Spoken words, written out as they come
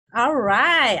All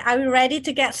right, are we ready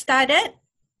to get started?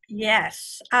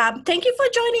 Yes. Thank you for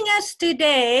joining us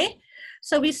today.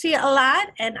 So we see a lot,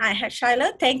 and I have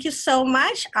Shiloh. Thank you so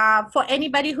much. For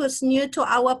anybody who's new to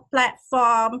our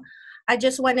platform, I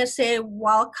just want to say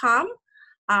welcome.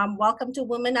 Welcome to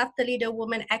Women of Toledo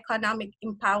Women Economic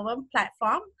Empowerment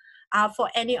Platform. For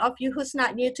any of you who's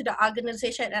not new to the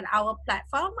organization and our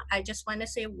platform, I just want to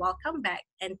say welcome back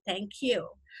and thank you.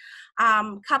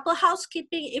 Couple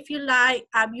housekeeping, if you like,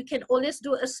 you can always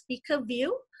do a speaker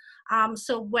view.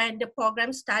 So when the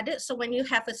program started, so when you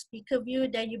have a speaker view,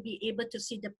 then you'll be able to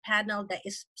see the panel that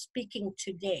is speaking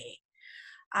today.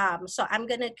 So I'm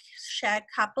gonna share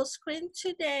couple screen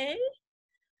today.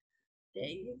 There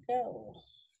you go.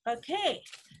 Okay.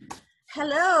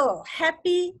 Hello,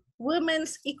 happy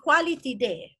Women's Equality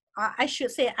Day. I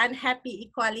should say Unhappy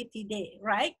Equality Day,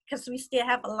 right? Because we still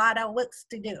have a lot of works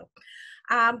to do.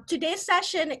 Today's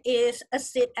session is a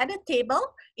sit at a table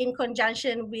in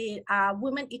conjunction with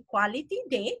Women Equality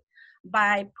Day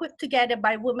put together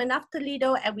by Women of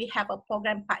Toledo, and we have a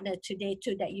program partner today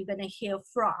too that you're gonna hear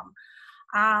from.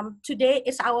 Today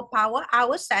is our power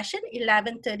hour session,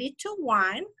 11:30 to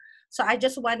 1. So I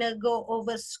just wanna go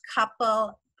over a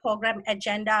couple program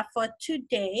agenda for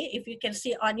today. If you can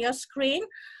see on your screen,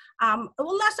 it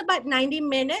will last about 90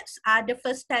 minutes. The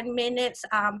first 10 minutes,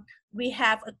 we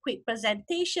have a quick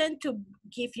presentation to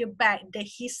give you back the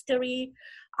history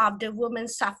of the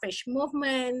women's suffrage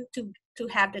movement, to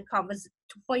have the conversation,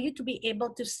 for you to be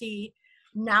able to see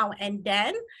now and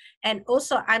then. And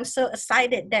also, I'm so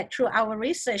excited that through our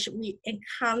research, we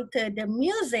encountered the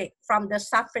music from the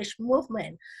suffrage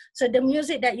movement. So the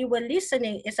music that you were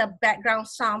listening is a background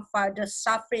song for the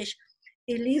suffrage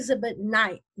Elizabeth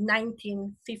Knight,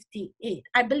 1958.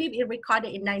 I believe it recorded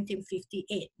in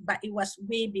 1958, but it was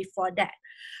way before that.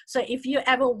 So if you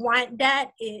ever want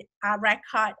that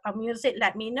record or music,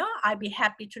 let me know. I'll be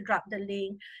happy to drop the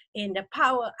link in the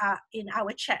in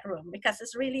our chat room, because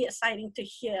it's really exciting to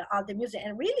hear all the music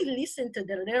and really listen to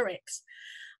the lyrics.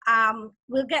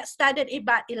 We'll get started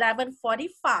about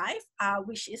 11:45,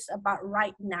 which is about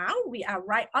right now. We are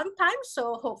right on time,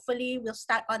 so hopefully we'll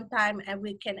start on time and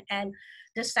we can end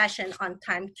the session on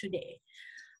time today.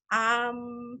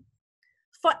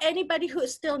 For anybody who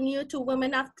is still new to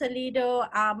Women of Toledo,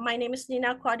 my name is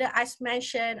Nina Corder. As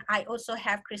mentioned, I also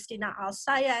have Christina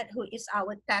Al-Sayed, who is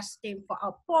our task team for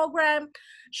our program.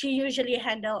 She usually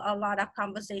handles a lot of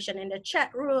conversation in the chat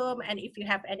room, and if you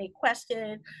have any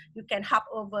question, you can hop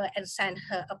over and send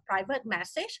her a private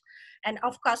message. And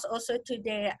of course, also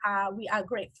today, we are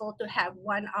grateful to have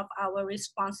one of our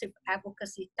responsive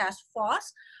advocacy task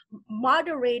force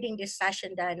moderating this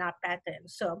session, Diana Patton.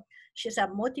 So she's a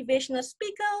motivational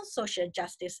speaker, social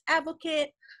justice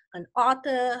advocate, an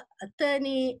author,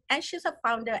 attorney, and she's a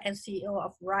founder and CEO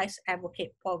of Rise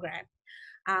Advocate Program.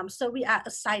 So we are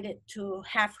excited to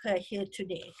have her here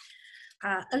today.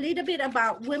 A little bit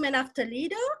about Women of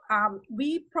Toledo.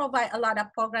 We provide a lot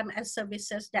of programs and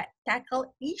services that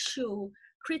tackle issues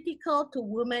critical to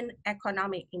women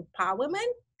economic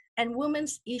empowerment and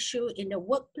women's issues in the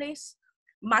workplace,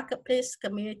 marketplace,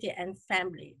 community, and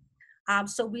family.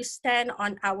 So we stand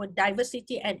on our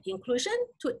diversity and inclusion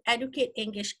to educate,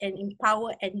 engage, and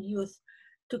empower and youth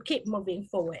to keep moving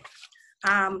forward.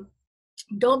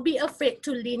 Don't be afraid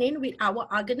to lean in with our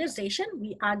organization.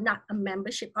 We are not a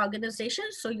membership organization,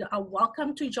 so you are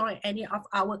welcome to join any of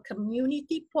our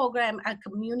community program and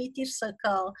community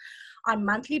circle on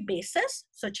monthly basis.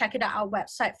 So check it out our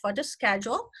website for the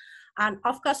schedule. And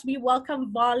of course, we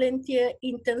welcome volunteer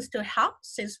interns to help.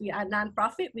 Since we are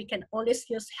nonprofit, we can always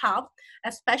use help,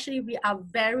 especially we are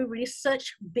very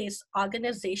research-based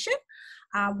organization.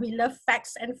 We love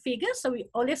facts and figures, so we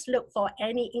always look for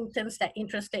any interns that are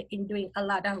interested in doing a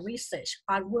lot of research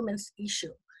on women's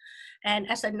issue.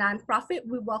 And as a nonprofit,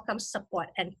 we welcome support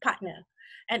and partner.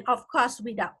 And of course,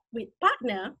 with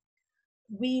partner,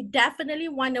 we definitely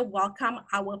want to welcome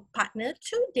our partner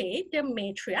today, the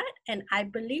matriarch. And I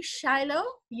believe, Shiloh,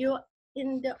 you're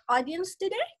in the audience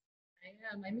today?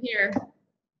 I am, I'm here.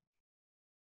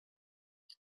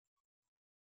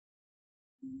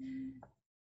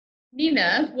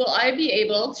 Nina, will I be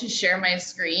able to share my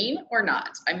screen or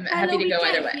not? I'm happy to go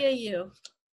either way. I hear you.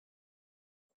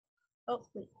 Oh,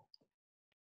 wait.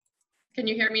 Can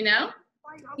you hear me now?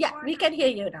 Yeah, we can hear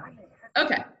you now.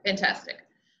 Okay, fantastic.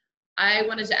 I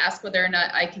wanted to ask whether or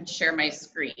not I can share my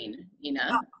screen,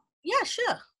 Nina. Yeah,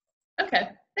 sure. Okay,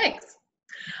 thanks.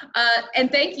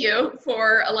 And thank you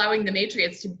for allowing the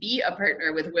Matriots to be a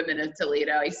partner with Women of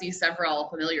Toledo. I see several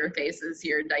familiar faces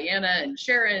here, Diana and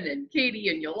Sharon and Katie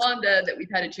and Yolanda, that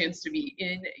we've had a chance to be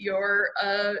in your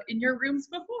rooms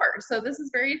before. So this is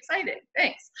very exciting.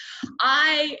 Thanks.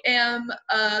 I am,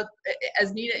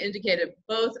 as Nina indicated,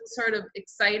 both sort of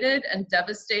excited and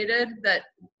devastated that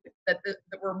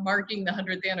we're marking the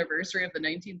 100th anniversary of the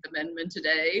 19th Amendment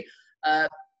today.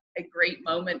 A great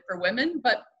moment for women,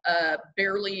 but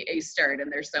barely a start,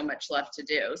 and there's so much left to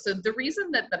do. So the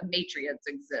reason that the Matriots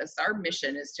exist, our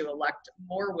mission is to elect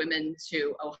more women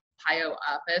to Ohio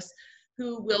office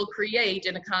who will create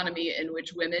an economy in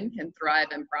which women can thrive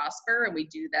and prosper, and we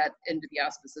do that under the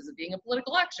auspices of being a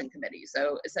political action committee.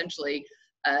 So essentially,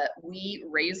 we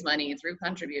raise money through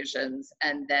contributions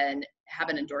and then have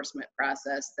an endorsement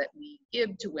process that we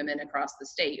give to women across the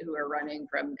state who are running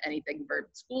from anything from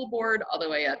school board all the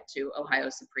way up to Ohio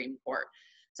Supreme Court.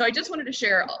 So I just wanted to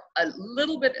share a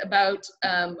little bit about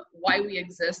why we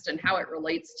exist and how it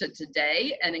relates to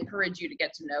today, and encourage you to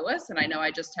get to know us. And I know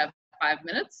I just have 5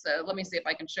 minutes, so let me see if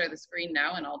I can share the screen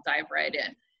now and I'll dive right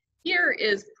in. Here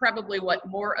is probably what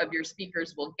more of your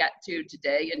speakers will get to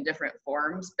today in different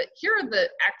forms, but here are the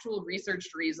actual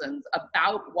researched reasons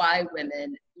about why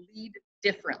women lead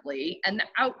differently and the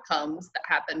outcomes that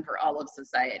happen for all of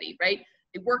society, right?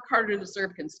 They work harder to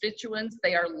serve constituents.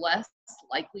 They are less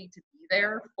likely to be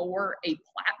there for a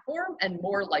platform and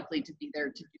more likely to be there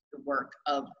to do the work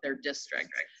of their district.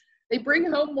 They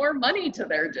bring home more money to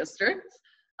their districts.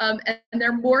 And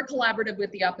they're more collaborative with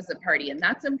the opposite party. And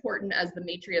that's important as the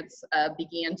Matriots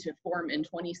began to form in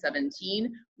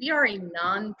 2017. We are a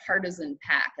nonpartisan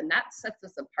PAC, and that sets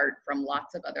us apart from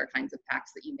lots of other kinds of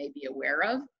PACs that you may be aware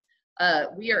of.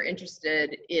 We are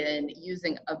interested in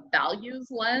using a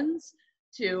values lens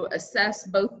to assess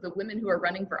both the women who are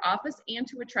running for office and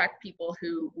to attract people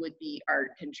who would be our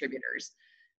contributors.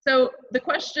 So the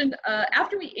question,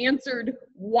 after we answered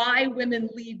why women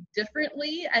lead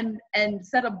differently and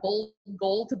set a bold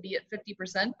goal to be at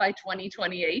 50% by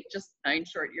 2028, just 9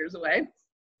 short years away,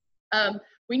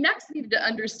 we next needed to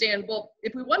understand, well,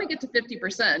 if we want to get to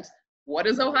 50%, what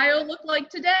does Ohio look like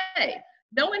today?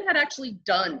 No one had actually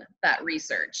done that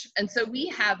research. And so we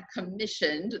have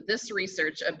commissioned this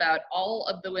research about all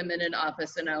of the women in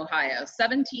office in Ohio,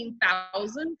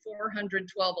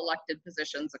 17,412 elected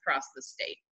positions across the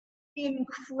state.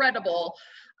 Incredible,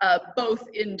 both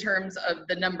in terms of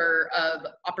the number of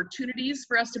opportunities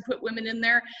for us to put women in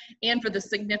there and for the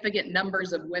significant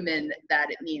numbers of women that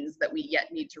it means that we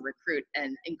yet need to recruit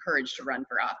and encourage to run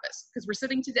for office. Because we're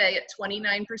sitting today at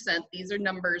 29%. These are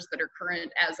numbers that are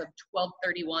current as of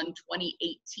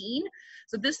 12/31/2018.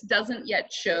 So this doesn't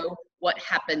yet show what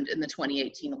happened in the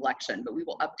 2018 election, but we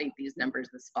will update these numbers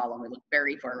this fall, and we look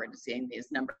very forward to seeing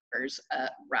these numbers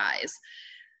rise.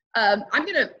 I'm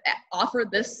going to offer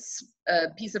this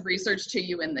piece of research to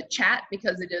you in the chat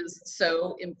because it is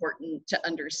so important to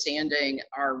understanding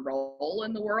our role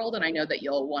in the world, and I know that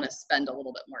you'll want to spend a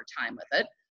little bit more time with it.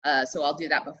 So I'll do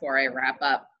that before I wrap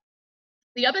up.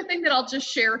 The other thing that I'll just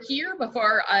share here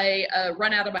before I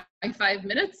run out of my 5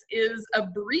 minutes is a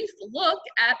brief look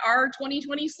at our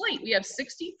 2020 slate. We have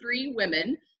 63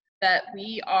 women that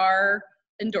we are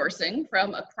endorsing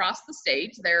from across the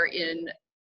state. They're in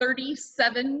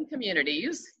 37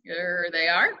 communities, here they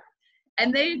are,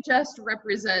 and they just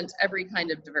represent every kind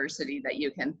of diversity that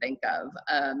you can think of.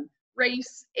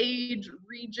 Race, age,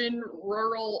 region,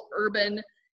 rural, urban.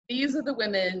 These are the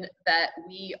women that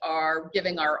we are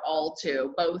giving our all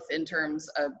to, both in terms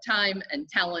of time and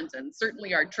talent, and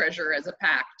certainly our treasure as a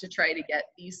PAC to try to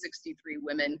get these 63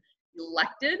 women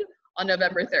elected on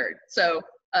November 3rd. So,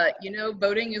 you know,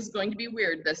 voting is going to be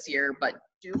weird this year, but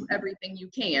do everything you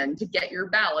can to get your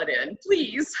ballot in,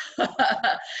 please.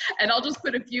 And I'll just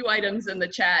put a few items in the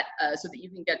chat so that you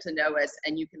can get to know us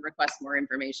and you can request more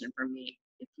information from me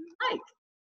if you like.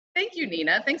 Thank you,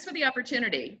 Nina. Thanks for the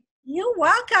opportunity. You're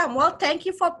welcome. Well, thank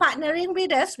you for partnering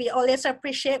with us. We always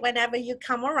appreciate whenever you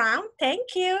come around.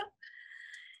 Thank you.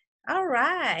 All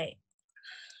right.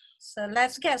 So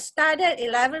let's get started.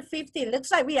 11:50. Looks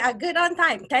like we are good on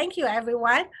time. Thank you,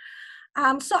 everyone.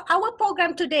 So our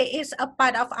program today is a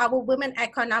part of our Women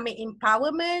Economic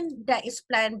Empowerment that is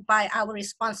planned by our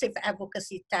Responsive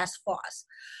Advocacy Task Force.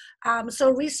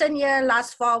 So recent year,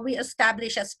 last fall, we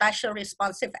established a special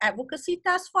Responsive Advocacy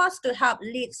Task Force to help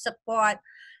lead, support,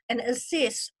 and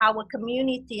assist our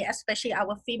community, especially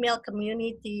our female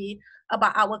community,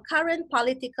 about our current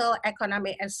political,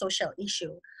 economic, and social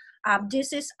issue.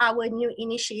 This is our new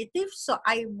initiative, so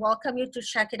I welcome you to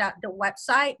check it out, the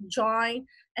website, join,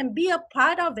 and be a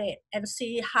part of it, and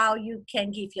see how you can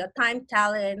give your time,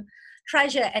 talent,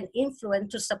 treasure and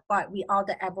influence to support with all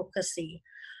the advocacy.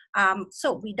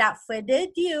 So without further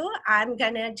ado, I'm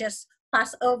gonna just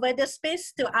pass over the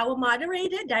space to our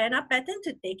moderator, Diana Patton,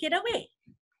 to take it away.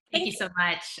 Thank you so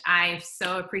much. I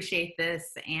so appreciate this.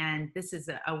 And this is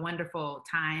a wonderful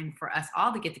time for us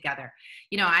all to get together.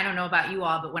 You know, I don't know about you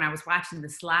all, but when I was watching the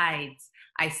slides,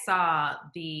 I saw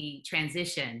the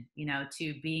transition, you know,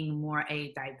 to being more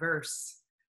a diverse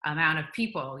amount of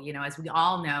people. You know, as we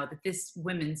all know, that this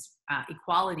Women's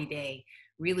Equality Day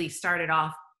really started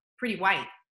off pretty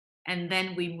white. And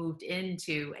then we moved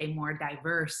into a more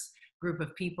diverse group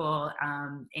of people,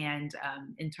 and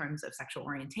in terms of sexual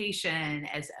orientation,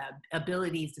 as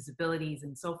abilities, disabilities,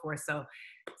 and so forth.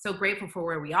 So grateful for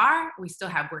where we are. We still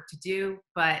have work to do,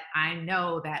 but I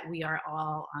know that we are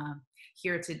all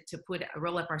here to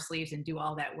roll up our sleeves and do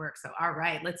all that work. So all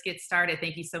right, let's get started.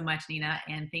 Thank you so much, Nina,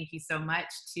 and thank you so much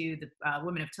to the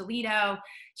women of Toledo,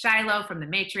 Shiloh from the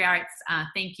Matriarchs.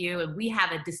 Thank you, and we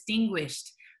have a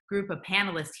distinguished group of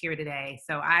panelists here today.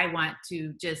 So I want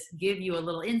to just give you a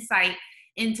little insight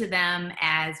into them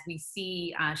as we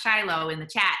see Shiloh in the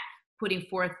chat putting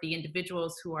forth the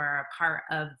individuals who are a part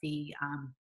of the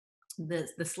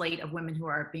slate of women who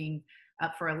are being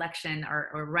up for election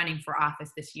or running for office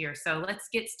this year. So let's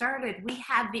get started. We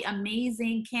have the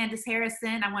amazing Candice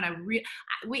Harrison.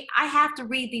 I have to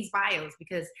read these bios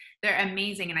because they're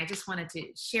amazing, and I just wanted to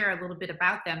share a little bit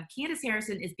about them. Candice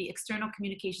Harrison is the External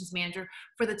Communications Manager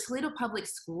for the Toledo Public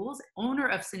Schools, owner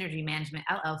of Synergy Management,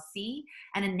 LLC,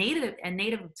 and a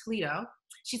native of Toledo.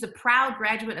 She's a proud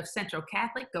graduate of Central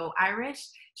Catholic, go Irish.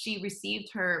 She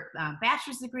received her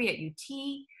bachelor's degree at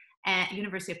UT, at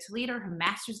University of Toledo, her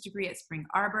master's degree at Spring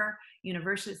Arbor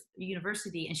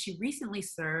University, and she recently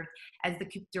served as the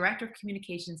Director of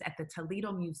Communications at the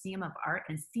Toledo Museum of Art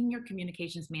and Senior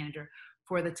Communications Manager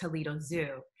for the Toledo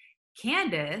Zoo.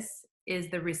 Candice is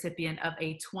the recipient of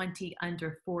a 20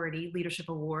 Under 40 Leadership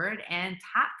Award and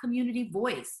Top Community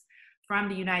Voice from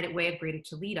the United Way of Greater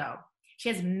Toledo. She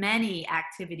has many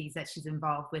activities that she's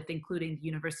involved with, including the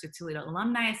University of Toledo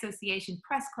Alumni Association,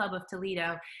 Press Club of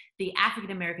Toledo, the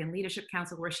African American Leadership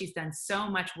Council, where she's done so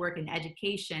much work in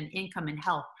education, income, and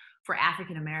health for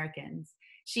African Americans.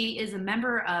 She is a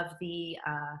member of the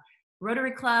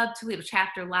Rotary Club, Toledo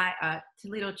chapter of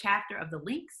the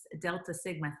Lynx, Delta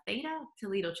Sigma Theta,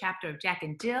 Toledo chapter of Jack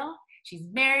and Jill. She's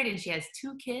married and she has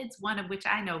 2 kids, one of which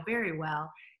I know very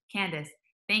well. Candice,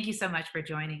 thank you so much for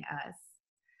joining us.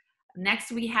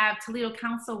 Next, we have Toledo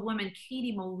Councilwoman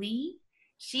Katie Moline.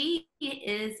 She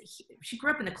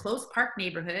grew up in the Close Park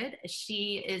neighborhood.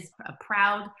 She is a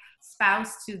proud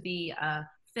spouse to the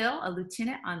Phil, a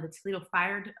lieutenant on the Toledo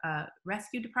Fire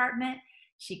Rescue Department.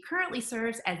 She currently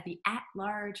serves as the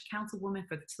at-large councilwoman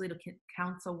for the Toledo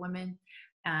Councilwoman,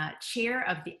 chair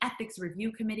of the Ethics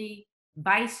Review Committee,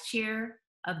 vice chair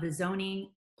of the Zoning,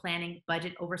 Planning,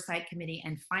 Budget Oversight Committee,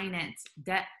 and Finance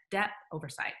Debt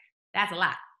Oversight. That's a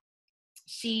lot.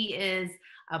 She is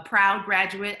a proud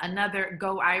graduate, another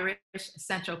Go Irish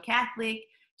Central Catholic.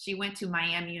 She went to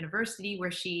Miami University,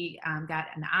 where she got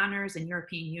an honors in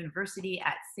European University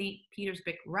at St.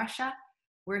 Petersburg, Russia,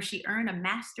 where she earned a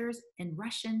master's in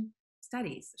Russian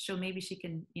studies. So maybe she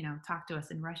can, talk to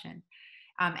us in Russian.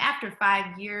 After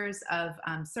 5 years of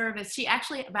service, she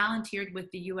actually volunteered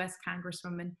with the U.S.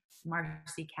 Congresswoman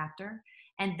Marcy Kaptur,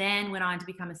 and then went on to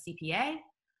become a CPA.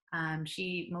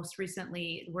 She most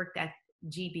recently worked at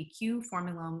GBQ,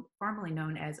 formerly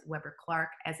known as Weber Clark,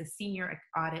 as a senior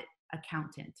audit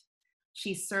accountant.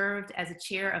 She served as a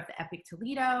chair of the EPIC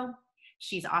Toledo.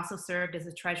 She's also served as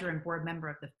a treasurer and board member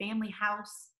of the Family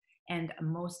House and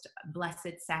Most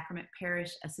Blessed Sacrament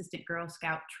Parish Assistant Girl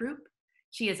Scout Troop.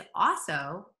 She is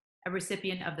also a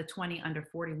recipient of the 20 Under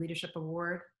 40 Leadership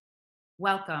Award.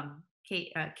 Welcome,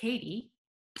 Katie,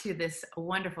 to this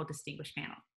wonderful, distinguished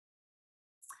panel.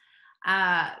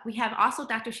 We have also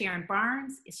Dr. Sharon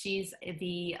Barnes. She's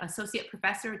the Associate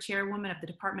Professor, Chairwoman of the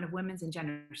Department of Women's and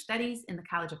Gender Studies in the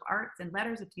College of Arts and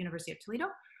Letters at the University of Toledo,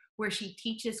 where she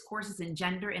teaches courses in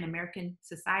gender in American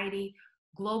society,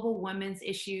 global women's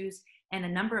issues, and a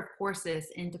number of courses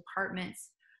in departments,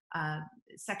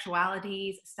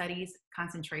 sexualities, studies,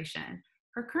 concentration.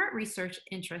 Her current research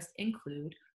interests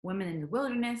include women in the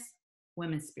wilderness,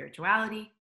 women's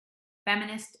spirituality,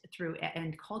 feminist through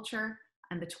and culture,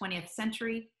 and the 20th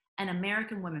century, and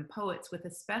American women poets, with a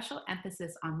special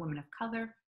emphasis on women of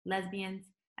color, lesbians,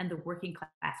 and the working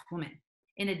class woman.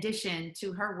 In addition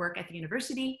to her work at the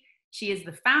university, she is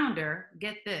the founder,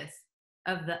 get this,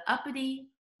 of the Uppity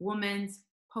Women's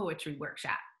Poetry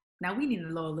Workshop. Now we need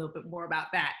to know a little bit more about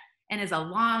that, and is a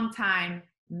longtime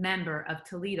member of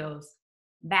Toledo's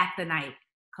Back the Night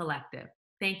Collective.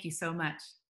 Thank you so much,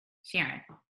 Sharon,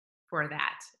 for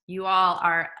that. You all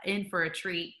are in for a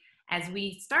treat as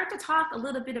we start to talk a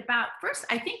little bit about, first,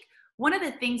 I think one of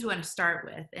the things we want to start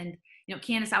with, and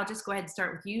Candice, I'll just go ahead and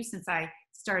start with you since I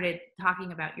started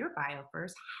talking about your bio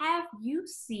first. How have you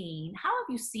seen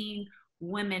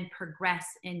women progress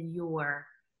in your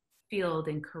field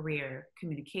and career,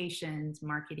 communications,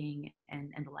 marketing,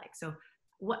 and the like? So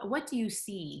what do you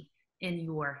see in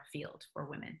your field for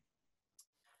women?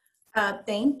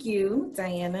 Thank you,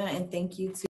 Diana, and thank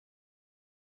you to...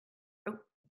 Oh,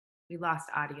 we lost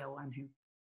audio on him.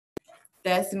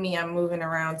 That's me. I'm moving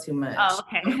around too much. Oh,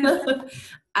 okay.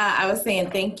 I was saying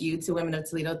thank you to Women of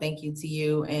Toledo. Thank you to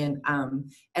you. And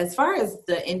as far as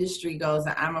the industry goes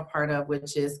that I'm a part of,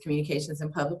 which is communications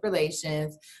and public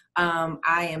relations,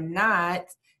 I am not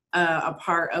a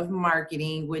part of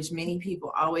marketing, which many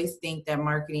people always think that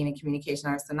marketing and communication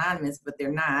are synonymous, but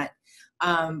they're not.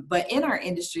 But in our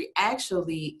industry,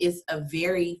 actually, it's a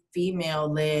very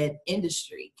female-led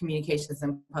industry, communications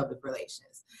and public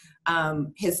relations.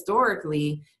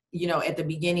 Historically, at the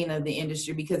beginning of the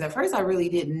industry, because at first I really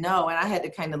didn't know, and I had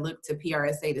to kind of look to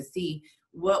PRSA to see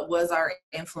what was our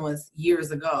influence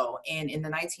years ago. And in the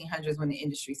 1900s, when the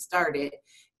industry started,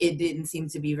 it didn't seem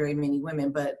to be very many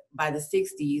women, but by the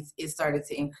 60s, it started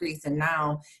to increase, and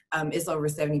now it's over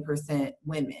 70%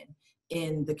 women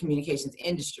in the communications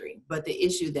industry. But the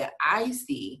issue that I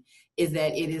see is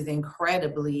that it is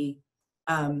incredibly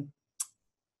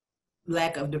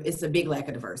it's a big lack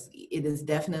of diversity. It is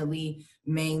definitely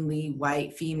mainly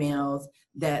white females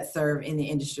that serve in the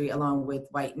industry along with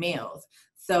white males.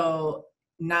 So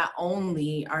not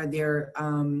only are there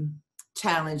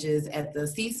challenges at the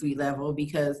C-suite level,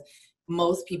 because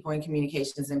most people in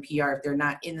communications and PR, if they're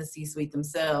not in the C-suite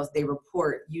themselves, they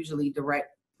report usually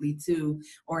directly to,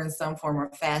 or in some form or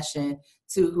fashion,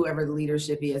 to whoever the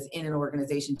leadership is in an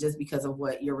organization, just because of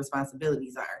what your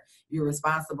responsibilities are. You're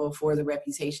responsible for the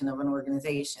reputation of an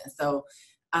organization. So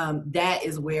that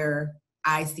is where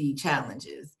I see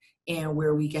challenges, and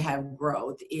where we can have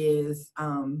growth is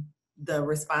the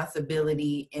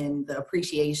responsibility and the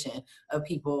appreciation of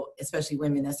people, especially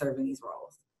women that serve in these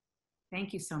roles.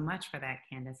 Thank you so much for that,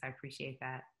 Candice. I appreciate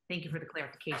that. Thank you for the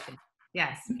clarification.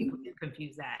 Yes, people do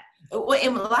confuse that. Well,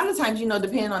 and a lot of times,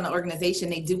 depending on the organization,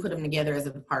 they do put them together as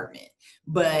a department,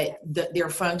 but their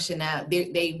function out,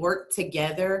 they work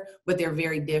together, but they're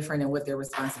very different in what their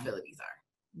responsibilities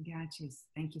are. Got you.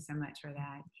 Thank you so much for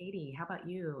that. Katie, how about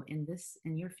you in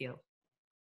your field?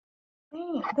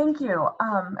 Thank you.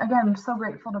 Again, I'm so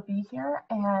grateful to be here.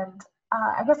 And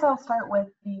I guess I'll start with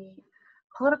the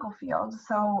political field.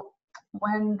 So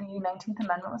when the 19th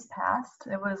Amendment was passed,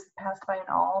 it was passed by an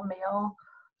all-male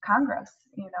Congress,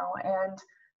 and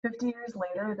 50 years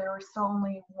later, there were still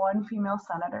only one female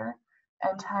senator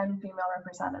and 10 female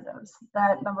representatives.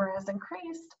 That number has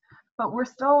increased, but we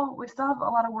still have a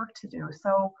lot of work to do.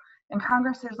 So in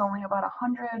Congress, there's only about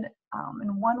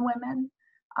 101 women,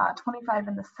 25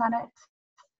 in the Senate,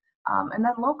 and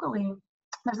then locally,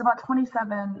 there's about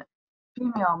 27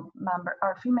 female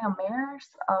mayors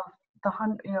of the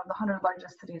 100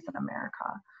 largest cities in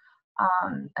America.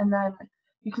 And then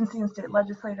you can see in state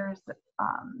legislators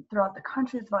throughout the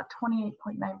country, it's about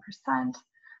 28.9%. So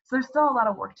there's still a lot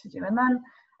of work to do. And then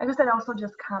I guess I'd also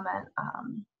just comment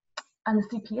on the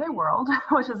CPA world,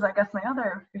 which is, I guess, my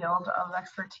other field of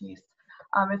expertise.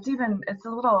 It's a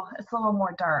little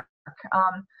more dark.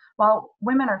 While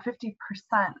women are 50%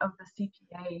 of the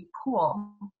CPA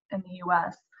pool in the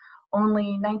U.S.,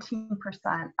 only 19%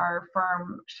 are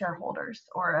firm shareholders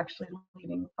or actually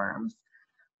leading firms.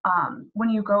 When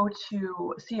you go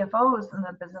to CFOs in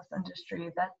the business industry,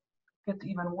 that gets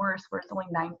even worse, where it's only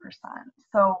 9%.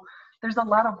 So there's a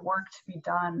lot of work to be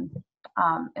done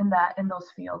in those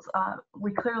fields.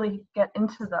 We clearly get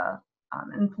into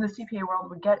in the CPA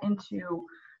world, we get into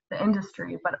the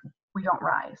industry, but we don't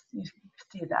rise. You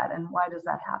see that, and why does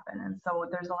that happen? And so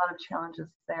there's a lot of challenges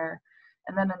there.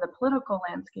 And then in the political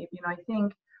landscape, I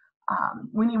think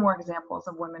we need more examples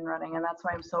of women running, and that's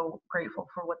why I'm so grateful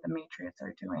for what the Matriots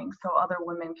are doing, so other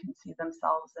women can see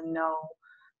themselves and know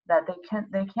that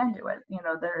they can do it.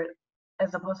 They're,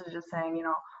 as opposed to just saying,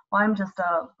 well, I'm just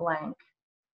a blank.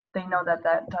 They know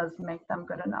that does make them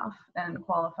good enough and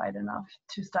qualified enough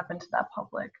to step into that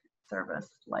public service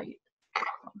light.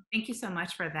 Thank you so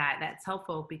much for that. That's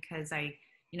helpful because the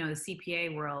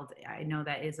CPA world, I know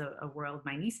that is a world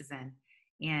my niece is in.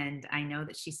 And I know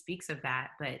that she speaks of that,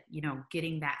 but,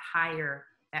 getting that higher,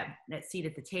 that seat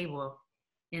at the table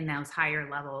in those higher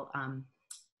level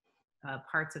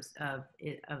parts of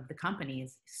the company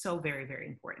is so very, very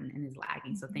important and is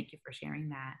lagging. So thank you for sharing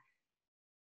that.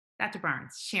 Dr.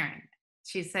 Barnes, Sharon,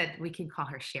 she said we can call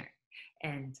her Sharon.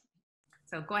 And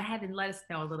So go ahead and let us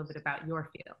know a little bit about your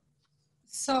field.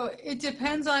 So it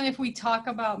depends on if we talk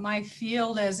about my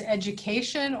field as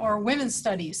education or women's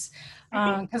studies.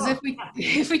 Because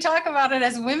if we talk about it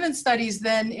as women's studies,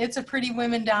 then it's a pretty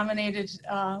women-dominated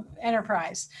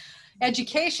enterprise.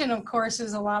 Education, of course,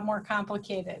 is a lot more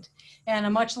complicated and a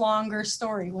much longer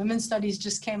story. Women's studies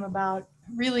just came about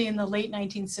really in the late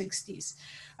 1960s.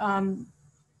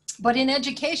 But in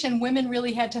education, women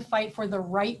really had to fight for the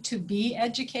right to be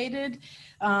educated,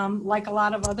 like a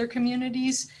lot of other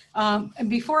communities. And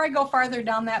before I go farther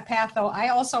down that path, though, I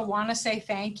also want to say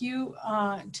thank you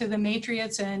to the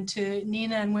Matriots and to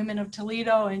Nina and Women of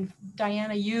Toledo and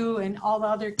Diana, you and all the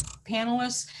other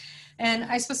panelists. And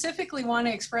I specifically want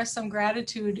to express some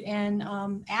gratitude and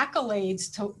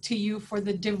accolades to you for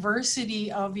the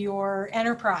diversity of your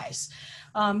enterprise.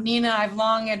 Nina, I've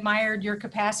long admired your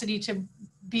capacity to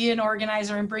be an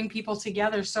organizer and bring people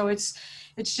together. So it's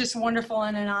just wonderful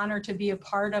and an honor to be a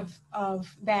part of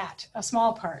that, a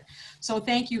small part. So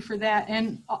thank you for that.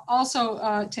 And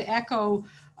also to echo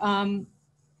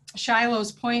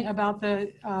Shiloh's point about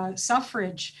the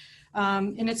suffrage,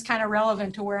 and it's kind of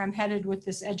relevant to where I'm headed with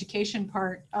this education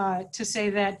part, to say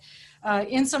that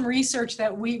in some research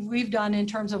that we've done in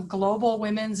terms of global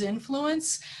women's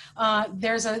influence,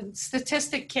 there's a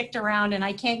statistic kicked around, and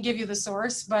I can't give you the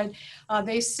source, but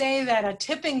they say that a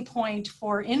tipping point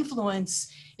for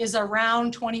influence is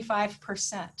around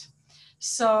 25%.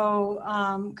 So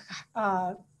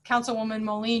Councilwoman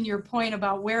Moline, your point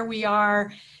about where we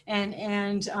are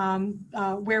and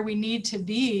where we need to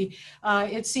be,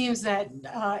 it seems that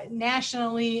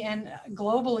nationally and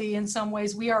globally in some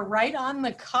ways, we are right on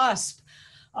the cusp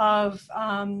of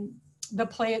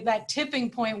that tipping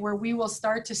point where we will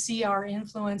start to see our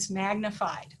influence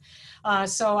magnified.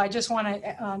 So I just want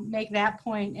to make that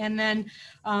point. And then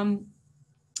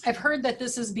I've heard that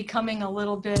this is becoming a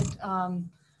little bit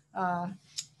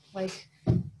like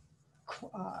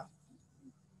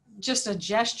just a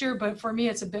gesture, but for me,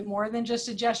 it's a bit more than just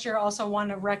a gesture. I also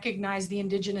want to recognize the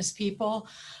Indigenous people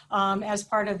as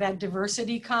part of that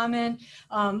diversity comment.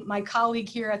 My colleague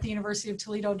here at the University of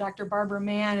Toledo, Dr. Barbara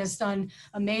Mann, has done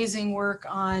amazing work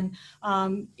on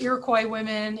Iroquois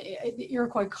women,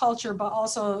 Iroquois culture, but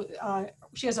also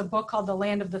she has a book called The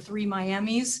Land of the Three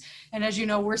Miamis. And as you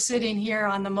know, we're sitting here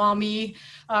on the Maumee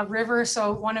River,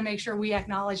 so want to make sure we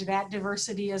acknowledge that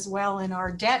diversity as well in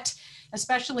our debt,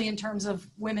 especially in terms of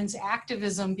women's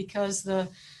activism, because the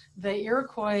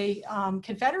Iroquois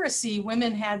Confederacy,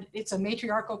 women had, it's a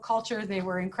matriarchal culture. They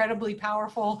were incredibly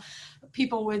powerful.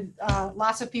 People would,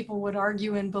 lots of people would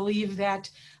argue and believe that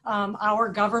our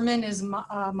government is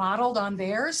modeled on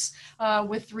theirs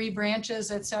with three branches,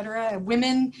 et cetera.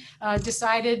 Women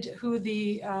decided who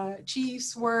the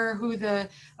chiefs were, who the,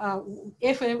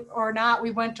 if or not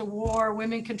we went to war,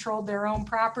 women controlled their own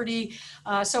property.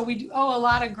 So we owe a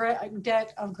lot of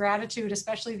debt of gratitude,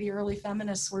 especially the early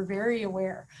feminists were very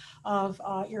aware of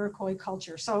Iroquois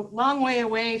culture. So long way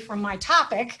away from my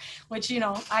topic, which, you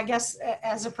know, I guess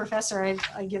as a professor,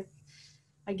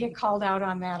 I get called out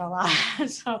on that a lot.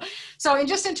 So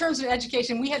in terms of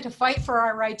education, we had to fight for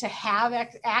our right to have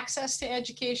access to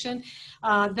education.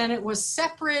 Then it was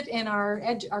separate, and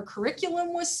our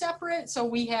curriculum was separate. So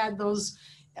we had those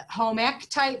home ec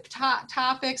type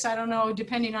topics. I don't know,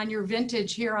 depending on your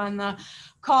vintage here on the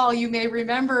call, you may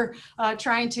remember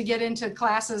trying to get into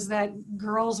classes that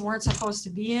girls weren't supposed to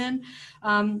be in.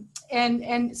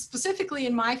 And specifically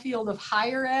in my field of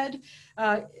higher ed,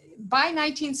 by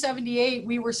 1978,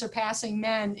 we were surpassing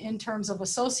men in terms of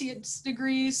associate's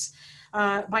degrees.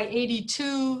 By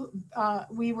 82,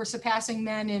 we were surpassing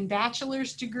men in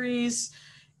bachelor's degrees.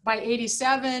 By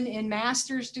 87 in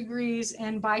master's degrees,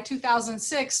 and by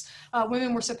 2006,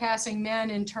 women were surpassing men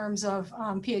in terms of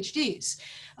PhDs.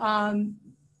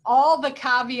 All the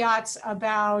caveats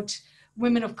about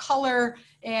women of color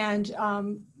and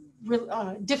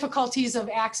difficulties of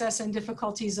access and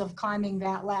difficulties of climbing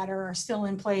that ladder are still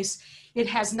in place. It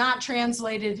has not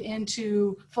translated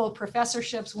into full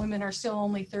professorships. Women are still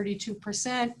only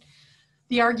 32%.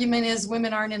 The argument is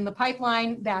women aren't in the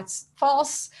pipeline. That's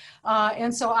false.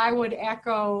 And so I would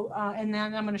echo, and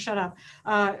then I'm going to shut up,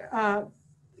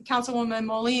 Councilwoman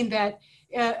Moline, that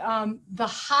the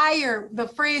higher, the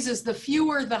phrase is the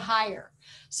fewer, the higher.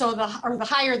 So the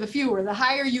higher, the fewer. The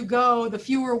higher you go, the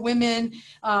fewer women,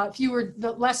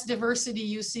 the less diversity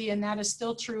you see, and that is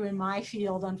still true in my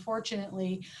field,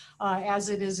 unfortunately, as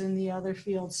it is in the other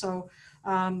fields. So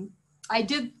I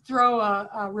did throw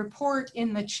a report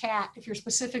in the chat. If you're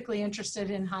specifically interested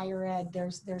in higher ed,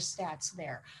 there's stats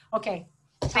there. Okay.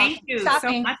 Thank you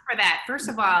so much for that. First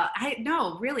of all,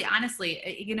 really,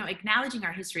 honestly, you know, acknowledging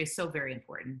our history is so very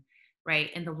important. right?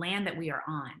 And the land that we are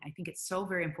on. I think it's so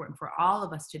very important for all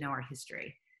of us to know our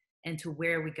history and to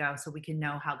where we go so we can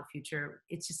know how the future,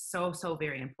 it's just so, so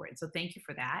very important. So thank you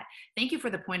for that. Thank you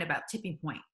for the point about tipping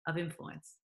point of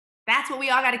influence. That's what we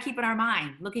all got to keep in our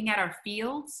mind, looking at our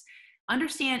fields.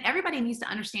 Understand, everybody needs to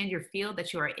understand your field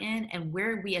that you are in and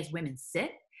where we as women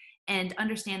sit, and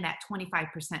understand that 25%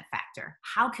 factor.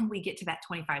 How can we get to that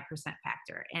 25%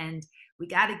 factor? And we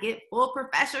got to get full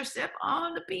professorship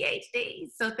on the PhD.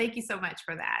 So thank you so much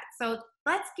for that. So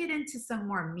let's get into some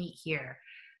more meat here.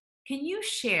 Can you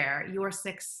share your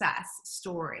success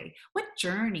story? What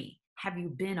journey have you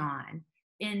been on?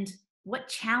 And what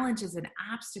challenges and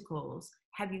obstacles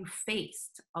have you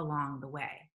faced along the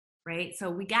way? Right? So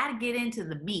we got to get into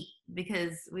the meat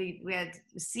because we had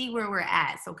to see where we're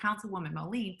at. So Councilwoman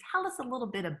Moline, tell us a little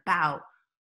bit about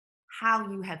how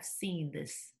you have seen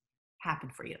this happen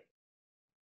for you.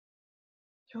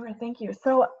 Sure, thank you.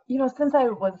 So, since I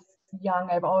was young,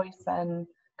 I've always been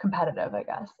competitive, I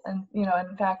guess. And,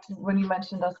 in fact, when you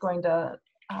mentioned us going to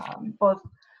both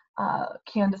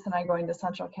Candice and I going to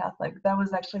Central Catholic, that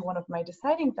was actually one of my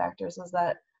deciding factors, was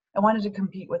that I wanted to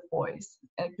compete with boys,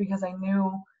 because I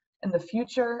knew in the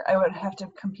future I would have to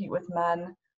compete with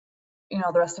men,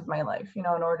 the rest of my life, in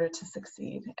order to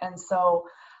succeed. And so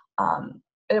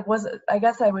it was, I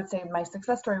guess I would say my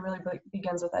success story really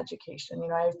begins with education.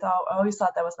 I always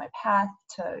thought that was my path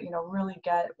to, really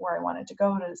get where I wanted to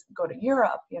go to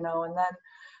Europe, and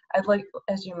then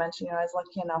as you mentioned, I was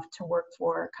lucky enough to work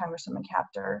for Congresswoman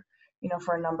Capter,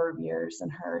 for a number of years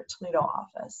in her Toledo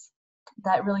office.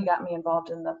 That really got me involved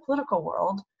in the political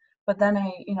world. But then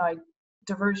I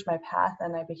diverged my path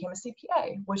and I became a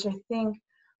CPA, which I think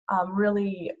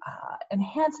really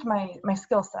enhanced my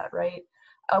skill set, right?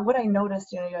 What I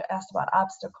noticed, you asked about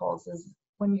obstacles, is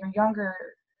when you're younger,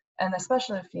 and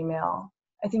especially a female,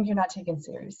 I think you're not taken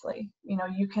seriously.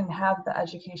 You can have the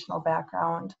educational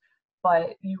background,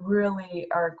 but you really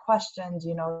are questioned,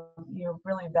 you're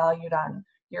really valued on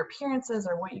your appearances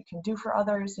or what you can do for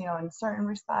others, in certain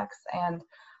respects. And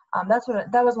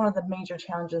that was one of the major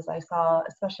challenges I saw,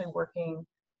 especially working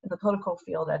in the political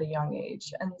field at a young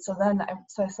age. And so then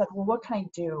I said, well, what can I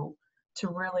do to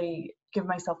really give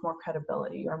myself more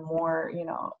credibility, or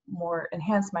more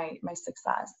enhance my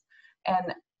success?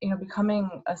 And,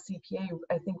 becoming a CPA,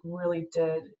 I think really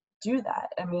did do that.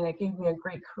 I mean, it gave me a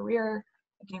great career.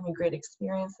 It gave me great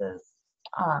experiences.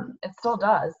 It still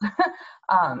does.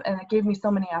 And it gave me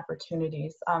so many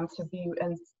opportunities to be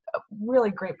in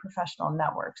really great professional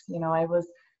networks. I was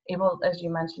able, as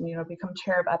you mentioned, become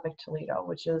chair of Epic Toledo,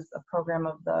 which is a program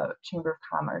of the Chamber of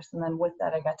Commerce. And then with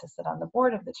that, I got to sit on the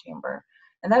board of the chamber.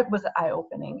 And that was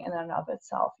eye-opening in and of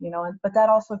itself, but that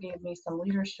also gave me some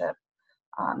leadership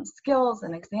skills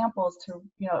and examples to,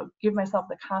 give myself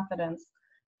the confidence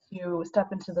to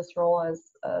step into this role as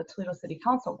a Toledo City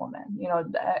Councilwoman,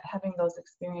 having those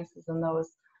experiences and those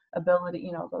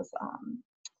ability,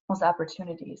 those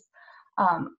opportunities.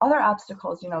 Other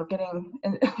obstacles, getting,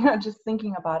 just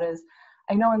thinking about is,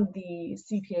 I know in the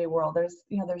CPA world,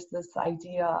 there's this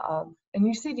idea of, and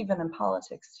you see it even in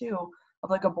politics too, of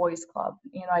like a boys club.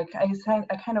 I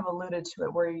kind of alluded to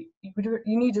it, where you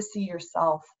need to see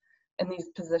yourself in these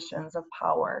positions of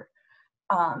power.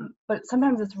 But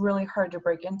sometimes it's really hard to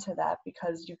break into that,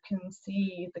 because you can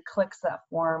see the cliques that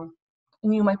form,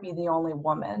 and you might be the only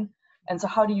woman. And so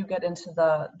how do you get into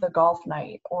the golf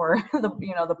night, or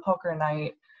the poker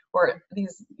night, where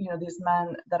these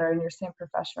men that are in your same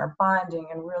profession are bonding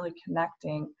and really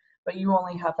connecting, but you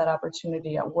only have that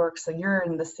opportunity at work, so you're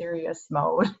in the serious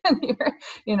mode, and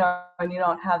and you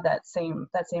don't have that same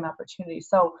opportunity.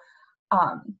 So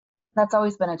that's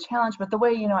always been a challenge. But the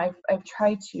way I've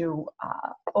tried to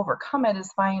overcome it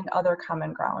is find other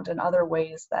common ground and other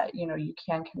ways that you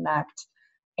can connect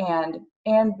and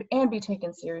be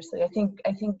taken seriously. I think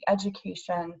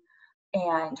education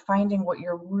and finding what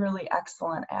you're really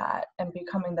excellent at and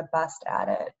becoming the best at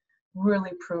it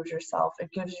really proves yourself.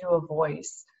 It gives you a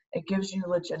voice. It gives you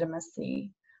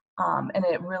legitimacy, and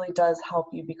it really does help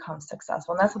you become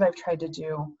successful. And that's what I've tried to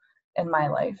do in my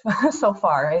life so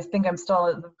far. I think I'm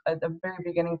still at the very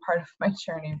beginning part of my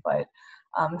journey, but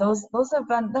that's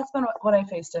been what I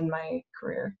faced in my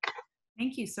career.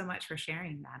 Thank you so much for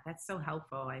sharing that. That's so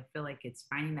helpful. I feel like it's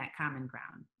finding that common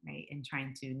ground, right? And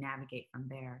trying to navigate from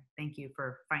there. Thank you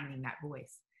for finding that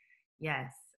voice.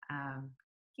 Yes.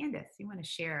 Candice, you want to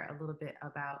share a little bit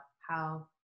about how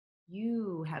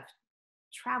you have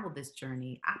traveled this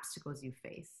journey, obstacles you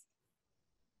face?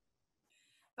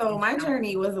 So my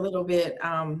journey was a little bit,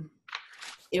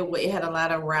 it had a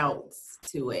lot of routes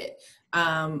to it.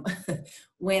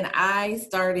 When I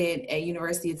started at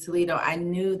University of Toledo, I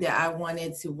knew that I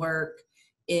wanted to work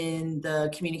in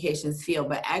the communications field,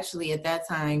 but actually at that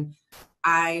time,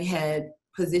 I had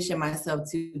positioned myself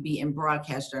to be in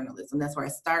broadcast journalism. That's where I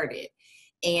started.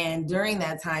 And during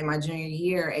that time, my junior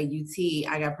year at UT,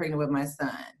 I got pregnant with my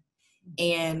son.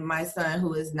 And my son,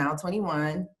 who is now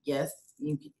 21, yes,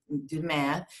 you can do the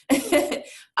math,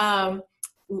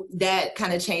 that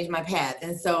kind of changed my path.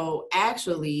 And so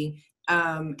actually,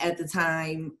 at the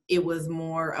time, it was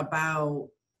more about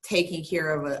taking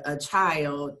care of a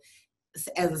child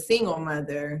as a single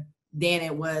mother than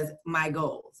it was my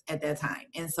goals at that time.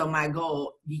 And so my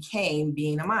goal became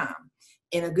being a mom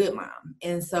and a good mom.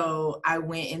 And so I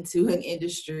went into an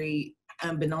industry,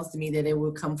 unbeknownst to me that it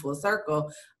would come full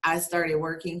circle. I started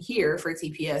working here for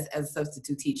TPS as a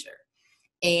substitute teacher.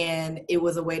 And it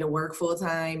was a way to work full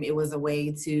time. It was a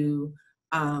way to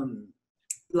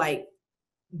like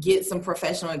get some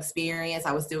professional experience.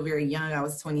 I was still very young. I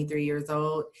was 23 years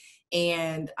old.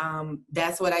 And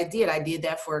that's what I did. I did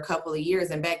that for a couple of years.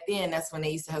 And back then, that's when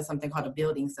they used to have something called a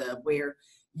building sub, where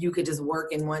you could just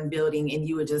work in one building and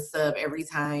you would just sub every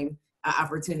time an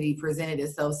opportunity presented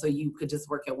itself. So you could just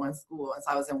work at one school. And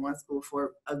so I was in one school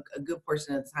for a good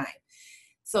portion of the time.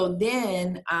 So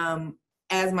then,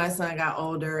 as my son got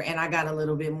older and I got a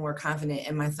little bit more confident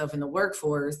in myself in the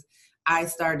workforce, I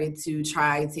started to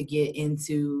try to get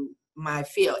into my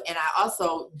field. And I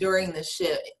also, during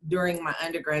my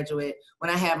undergraduate,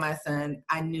 when I had my son,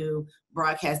 I knew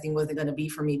broadcasting wasn't going to be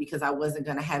for me because I wasn't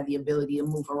going to have the ability to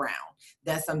move around.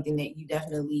 That's something that you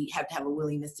definitely have to have a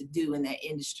willingness to do in that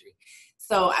industry.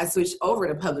 So I switched over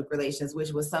to public relations,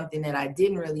 which was something that I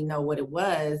didn't really know what it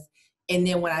was. And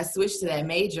then when I switched to that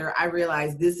major, I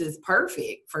realized this is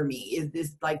perfect for me. Is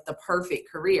this like the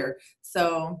perfect career?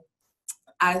 So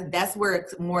that's where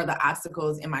more of the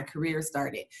obstacles in my career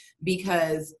started,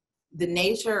 because the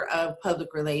nature of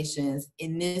public relations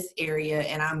in this area,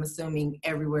 and I'm assuming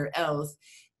everywhere else,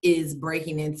 is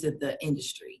breaking into the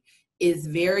industry. Is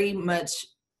very much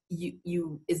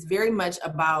it's very much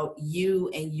about you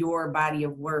and your body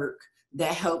of work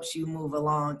that helps you move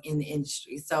along in the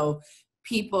industry. So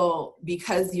people,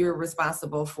 because you're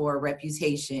responsible for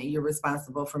reputation, you're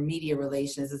responsible for media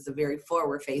relations, it's a very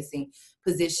forward-facing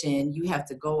position. You have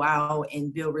to go out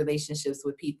and build relationships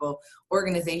with people.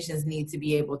 Organizations need to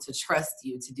be able to trust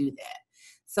you to do that.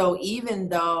 So even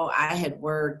though I had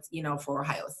worked, for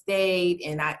Ohio State,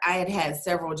 and I had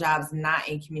several jobs not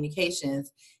in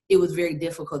communications, it was very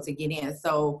difficult to get in.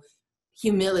 So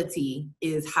humility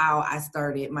is how I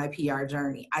started my PR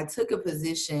journey. I took a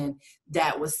position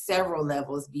that was several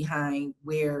levels behind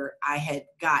where I had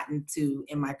gotten to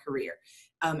in my career,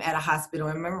 at a hospital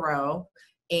in Monroe.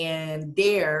 And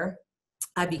there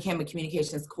I became a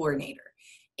communications coordinator.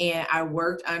 And I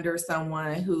worked under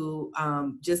someone who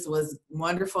just was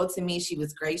wonderful to me. She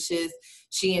was gracious.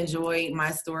 She enjoyed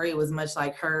my story. It was much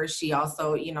like hers. She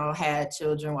also, had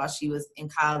children while she was in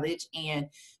college. And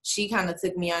she kind of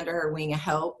took me under her wing and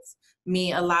helped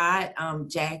me a lot.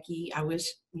 Jackie, I wish,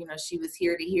 she was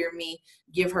here to hear me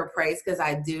give her praise, because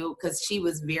I do, because she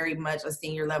was very much a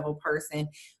senior level person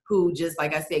who, just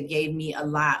like I said, gave me a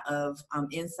lot of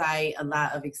insight, a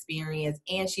lot of experience,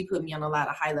 and she put me on a lot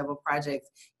of high level projects,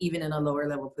 even in a lower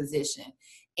level position.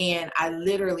 And I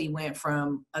literally went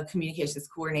from a communications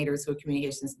coordinator to a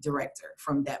communications director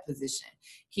from that position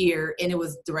here. And it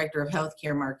was director of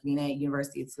healthcare marketing at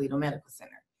University of Toledo Medical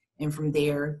Center. And from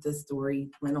there, the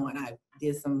story went on. I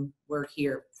did some work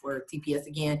here for TPS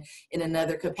again in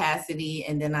another capacity.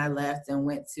 And then I left and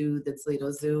went to the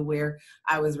Toledo Zoo, where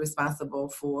I was responsible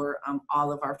for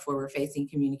all of our forward-facing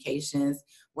communications,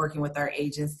 working with our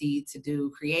agency to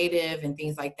do creative and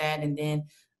things like that. And then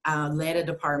led a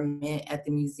department at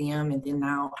the museum. And then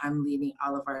now I'm leading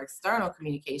all of our external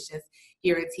communications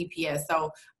here at TPS. So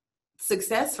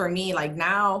success for me, like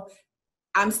now,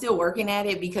 I'm still working at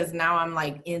it, because now I'm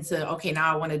like into, okay,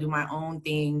 now I want to do my own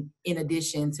thing in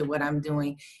addition to what I'm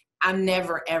doing. I'm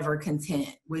never, ever content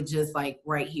with just like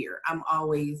right here. I'm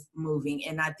always moving.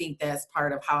 And I think that's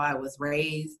part of how I was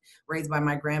raised by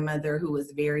my grandmother, who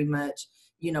was very much,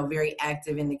 very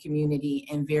active in the community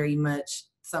and very much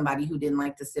somebody who didn't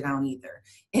like to sit down either.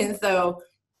 And so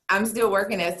I'm still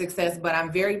working at success, but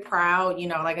I'm very proud.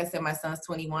 Like I said, my son's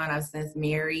 21. I've since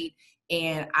married,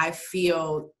 and I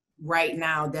feel right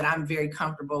now that I'm very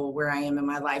comfortable where I am in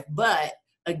my life. But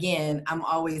again, I'm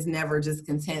always never just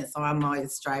content. So I'm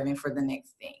always striving for the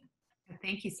next thing.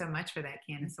 Thank you so much for that,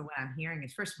 Candice. So what I'm hearing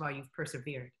is, first of all, you've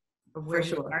persevered. From where you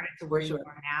started to where you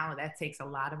are now, that takes a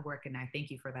lot of work, and I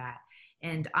thank you for that.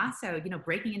 And also,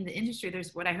 breaking into the industry,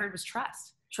 there's what I heard was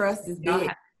trust. Trust is big.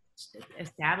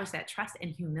 establish that trust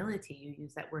and humility. You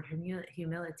use that word,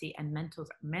 humility, and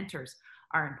mentors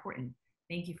are important.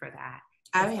 Thank you for that.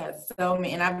 I've had so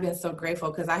many, and I've been so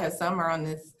grateful because I have some are on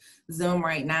this Zoom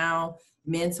right now,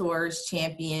 mentors,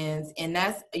 champions, and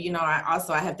that's, you know,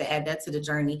 I have to add that to the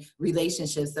journey,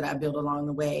 relationships that I built along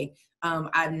the way.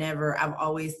 I've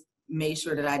always made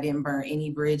sure that I didn't burn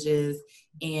any bridges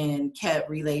and kept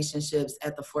relationships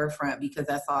at the forefront, because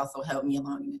that's also helped me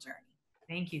along in the journey.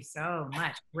 Thank you so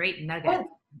much. Great nugget.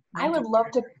 I would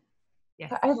love to.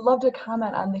 Yes. I'd love to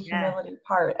comment on the humility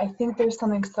part. I think there's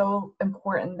something so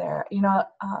important there. You know,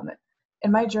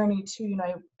 in my journey too, you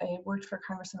know, I worked for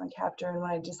Congresswoman Capter, and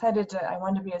when I decided I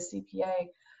wanted to be a CPA,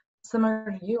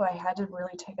 similar to you, I had to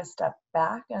really take a step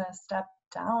back and a step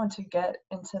down to get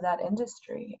into that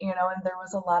industry, you know, and there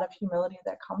was a lot of humility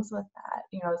that comes with that,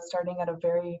 you know, starting at a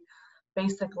very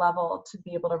basic level to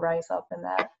be able to rise up in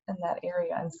that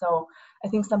area. And so I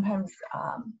think sometimes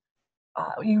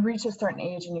you reach a certain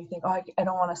age and you think, oh, I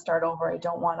don't want to start over. I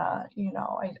don't want to, you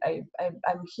know,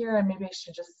 I'm here and maybe I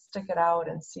should just stick it out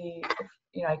and see if,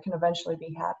 you know, I can eventually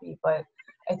be happy. But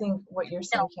I think what you're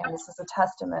saying, Candice, is a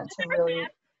testament to really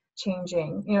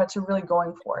changing, you know, to really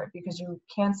going for it, because you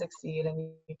can succeed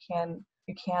and you can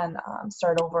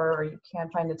start over, or you can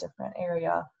find a different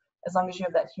area, as long as you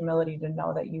have that humility to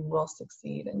know that you will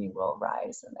succeed and you will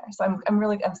rise in there. So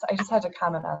I just had to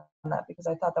comment on that because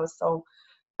I thought that was so,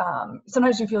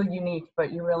 sometimes you feel unique,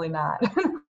 but you're really not.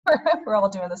 We're all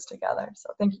doing this together. So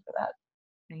thank you for that.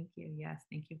 Thank you. Yes.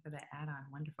 Thank you for the add-on.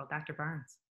 Wonderful. Dr.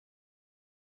 Barnes.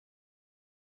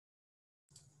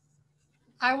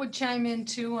 I would chime in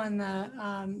too on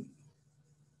the,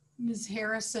 Ms.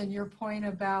 Harrison, your point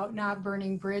about not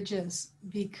burning bridges,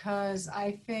 because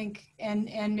I think, and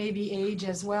maybe age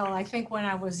as well, I think when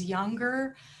I was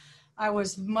younger, I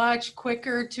was much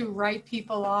quicker to write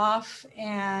people off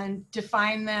and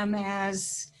define them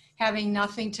as having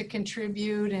nothing to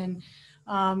contribute, and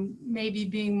maybe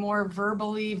being more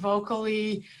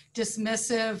vocally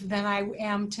dismissive than I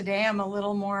am today. I'm a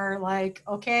little more like,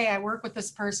 okay, I work with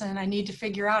this person. I need to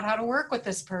figure out how to work with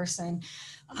this person.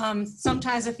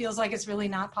 Sometimes it feels like it's really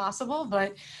not possible,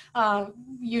 but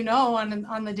you know,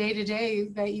 on the day-to-day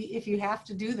that if you have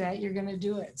to do that, you're going to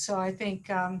do it. So I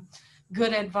think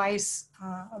good advice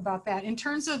about that. In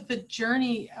terms of the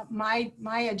journey, my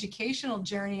educational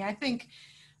journey, I think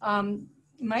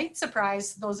might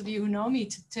surprise those of you who know me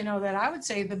to know that I would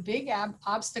say the big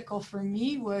obstacle for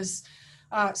me was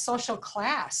social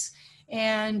class.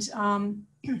 And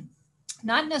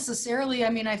not necessarily, I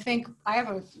mean, I think I have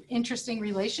an interesting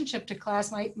relationship to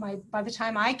class. By the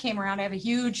time I came around, I have a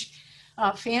huge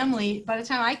family. By the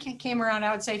time I came around,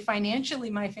 I would say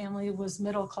financially, my family was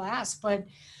middle class, but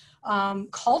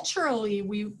culturally,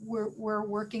 we're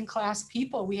working class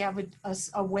people. We have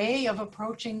a way of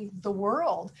approaching the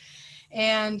world.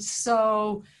 And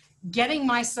so getting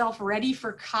myself ready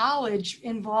for college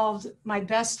involved my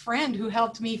best friend, who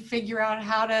helped me figure out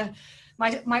how to,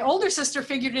 my older sister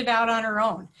figured it out on her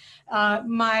own.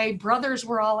 My brothers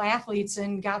were all athletes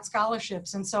and got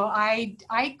scholarships. And so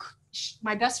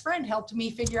my best friend helped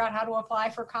me figure out how to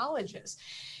apply for colleges.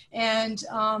 And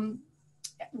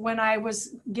when I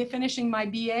was finishing my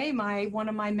BA, one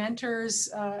of my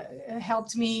mentors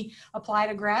helped me apply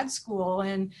to grad school,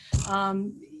 and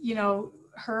you know,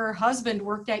 her husband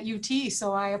worked at UT,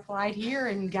 so I applied here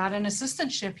and got an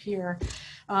assistantship here.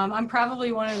 I'm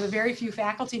probably one of the very few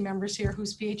faculty members here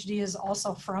whose PhD is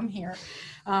also from here,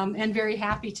 and very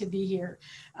happy to be here.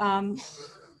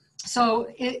 So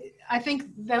I think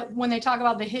that when they talk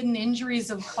about the hidden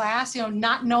injuries of class, you know,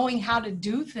 not knowing how to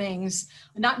do things,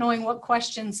 not knowing what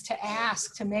questions to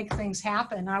ask to make things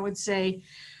happen, I would say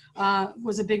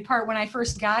was a big part. When I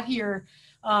first got here,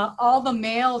 all the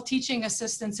male teaching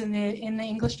assistants in the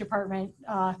English department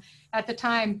at the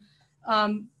time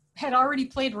had already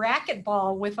played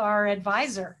racquetball with our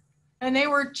advisor, and they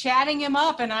were chatting him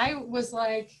up, and I was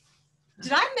like,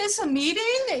 did I miss a meeting?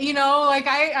 You know, like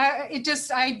I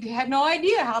had no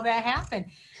idea how that happened.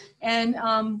 And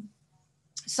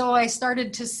so I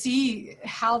started to see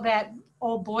how that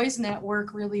old boys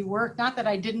network really worked. Not that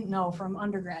I didn't know from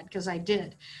undergrad, because I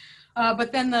did.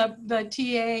 But then the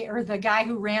TA, or the guy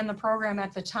who ran the program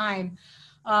at the time,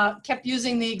 kept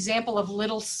using the example of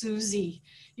little Susie.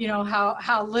 You know,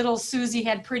 how little Susie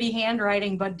had pretty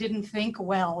handwriting but didn't think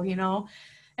well, you know.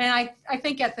 And I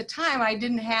think at the time I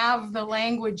didn't have the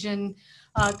language and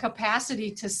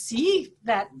capacity to see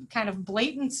that kind of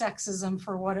blatant sexism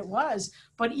for what it was.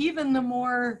 But even the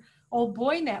more old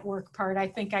boy network part, I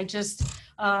think I just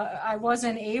I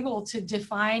wasn't able to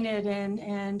define it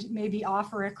and maybe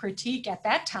offer a critique at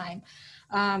that time.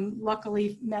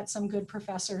 Luckily met some good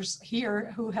professors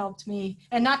here who helped me.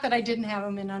 And not that I didn't have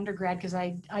them in undergrad, because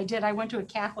I did. I went to a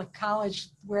Catholic college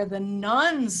where the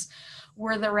nuns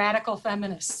were the radical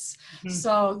feminists. Mm-hmm.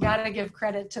 So got to give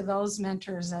credit to those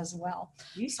mentors as well.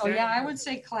 So yeah, I would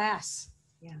say class.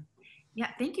 Yeah. Yeah,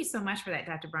 thank you so much for that,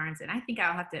 Dr. Barnes. And I think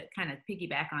I'll have to kind of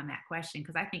piggyback on that question,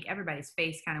 because I think everybody's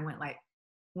face kind of went like,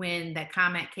 when that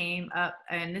comment came up,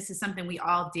 and this is something we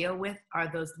all deal with, are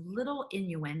those little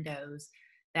innuendos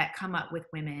that come up with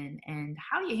women, and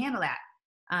how do you handle that?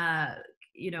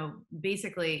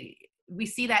 Basically, we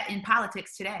see that in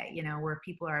politics today, where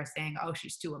people are saying, oh,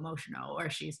 she's too emotional, or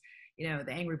she's, the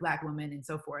angry Black woman, and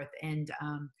so forth. And,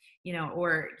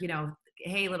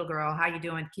 hey, little girl, how you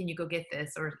doing? Can you go get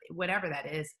this? Or whatever that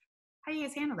is. How do you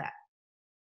guys handle that?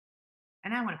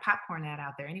 And I want to popcorn that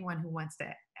out there. Anyone who wants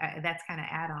to, that's kind of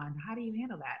add on. How do you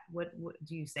handle that? What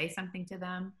do you say something to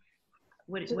them?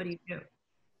 What do you do?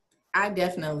 I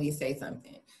definitely say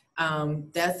something.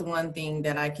 That's one thing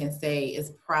that I can say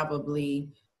is probably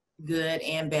good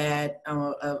and bad.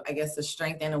 I guess a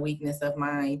strength and a weakness of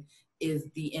mine is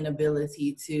the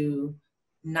inability to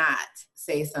not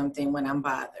say something when I'm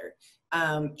bothered.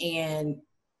 And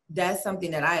that's something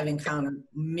that I have encountered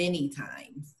many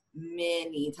times.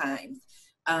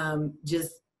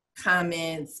 Just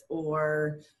comments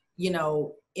or,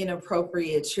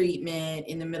 inappropriate treatment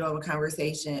in the middle of a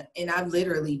conversation. And I've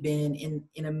literally been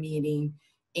in a meeting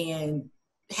and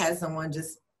had someone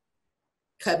just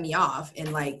cut me off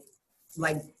and like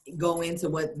go into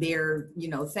what they're,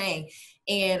 saying.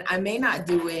 And I may not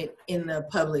do it in the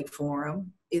public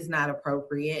forum. Is not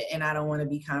appropriate, and I don't want to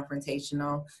be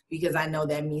confrontational, because I know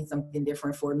that means something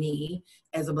different for me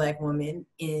as a Black woman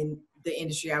in the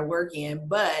industry I work in,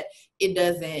 but it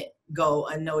doesn't go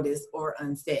unnoticed or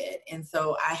unsaid. And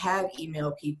so I have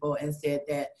emailed people and said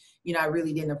that, I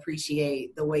really didn't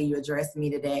appreciate the way you addressed me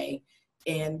today,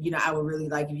 and I would really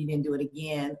like if you didn't do it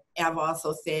again. I've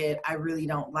also said I really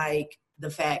don't like the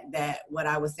fact that what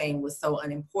I was saying was so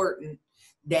unimportant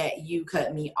that you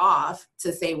cut me off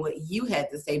to say what you had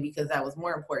to say, because that was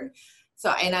more important. So,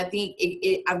 and I think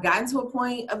I've gotten to a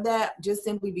point of that just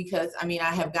simply because, I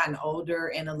have gotten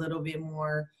older and a little bit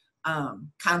more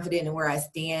confident in where I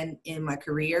stand in my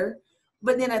career.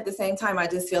 But then at the same time, I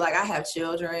just feel like I have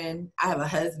children, I have a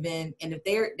husband, and if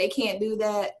they can't do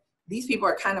that, these people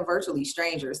are kind of virtually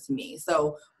strangers to me.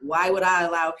 So why would I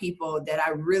allow people that I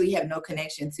really have no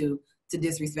connection to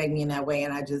disrespect me in that way?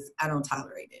 And I don't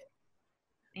tolerate it.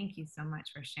 Thank you so much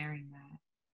for sharing that.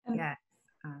 And yes.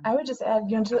 I would just add,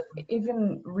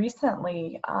 even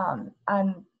recently on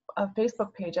a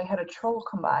Facebook page, I had a troll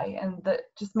come by and that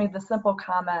just made the simple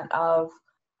comment of,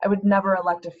 I would never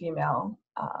elect a female,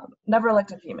 and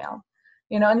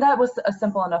that was a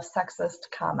simple enough sexist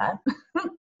comment.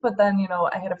 But then,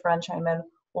 I had a friend chime in,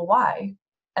 well, why?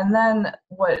 And then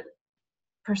what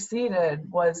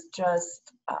proceeded was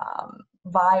just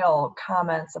vile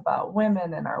comments about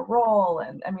women and our role.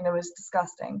 And it was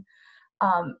disgusting.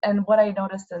 And what I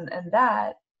noticed in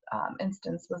that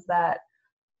instance was that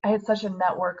I had such a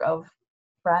network of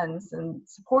friends and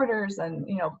supporters and,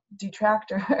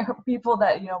 detractor people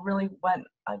that, really went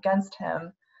against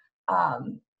him.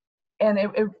 And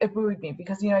it buoyed me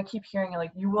because, I keep hearing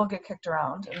like, you will get kicked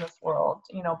around in this world,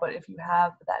 but if you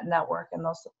have that network and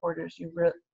those supporters,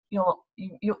 you'll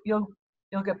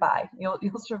get by, you'll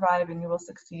survive, and you will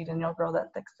succeed, and you'll grow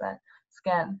that thick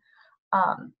skin.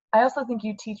 I also think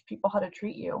you teach people how to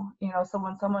treat you, so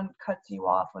when someone cuts you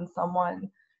off, when someone,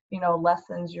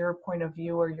 lessens your point of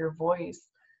view or your voice,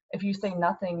 if you say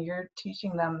nothing, you're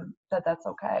teaching them that that's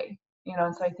okay,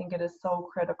 and so I think it is so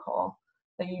critical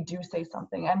that you do say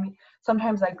something.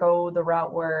 Sometimes I go the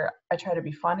route where I try to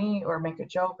be funny or make a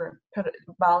joke or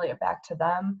volley it back to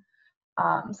them.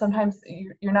 Sometimes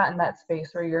you're not in that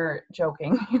space where you're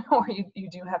joking, or you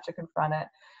do have to confront it.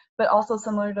 But also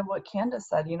similar to what Candice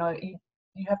said, you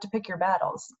have to pick your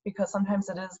battles, because sometimes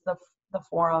it is the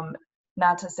forum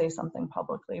not to say something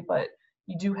publicly, but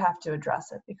you do have to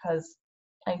address it, because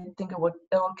I think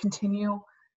it'll continue,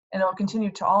 and it'll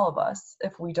continue to all of us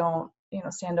if we don't,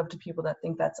 stand up to people that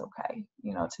think that's okay,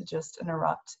 to just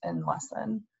interrupt and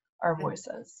lessen our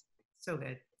voices. So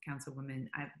good, Councilwoman.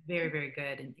 Very, very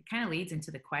good. And it kind of leads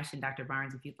into the question, Dr.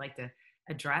 Barnes, if you'd like to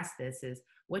address this, is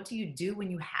what do you do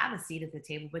when you have a seat at the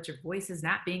table, but your voice is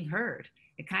not being heard?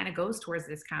 It kind of goes towards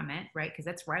this comment, right? Because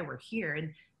that's why we're here,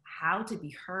 and how to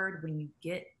be heard when you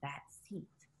get that seat.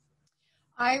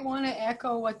 I want to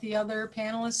echo what the other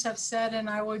panelists have said, and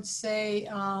I would say,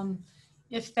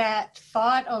 if that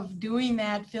thought of doing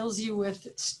that fills you with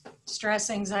stress,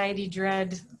 anxiety,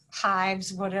 dread,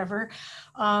 hives, whatever,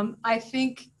 I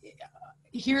think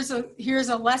here's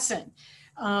a lesson.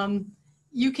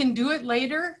 You can do it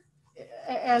later,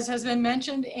 as has been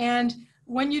mentioned, and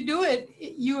when you do it,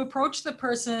 you approach the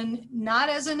person not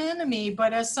as an enemy,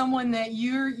 but as someone that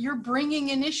you're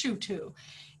bringing an issue to.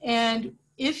 And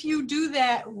if you do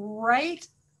that right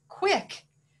quick,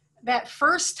 that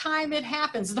first time it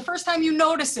happens, the first time you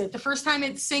notice it, the first time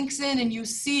it sinks in and you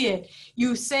see it,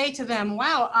 you say to them,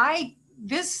 wow,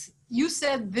 you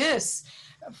said this.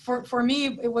 For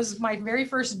me, it was my very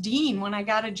first dean when I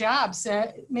got a job,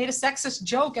 made a sexist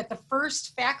joke at the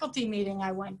first faculty meeting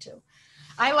I went to.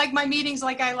 I like my meetings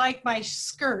like I like my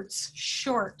skirts,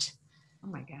 short. Oh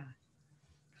my God.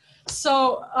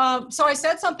 So I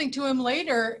said something to him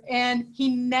later, and he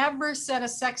never said a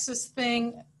sexist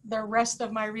thing the rest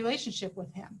of my relationship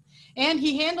with him. And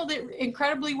he handled it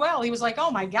incredibly well. He was like,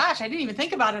 oh my gosh, I didn't even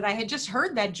think about it. I had just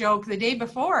heard that joke the day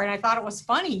before and I thought it was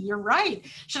funny. You're right.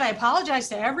 Should I apologize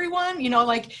to everyone? You know,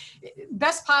 like,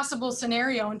 best possible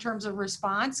scenario in terms of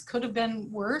response, could have been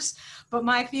worse. But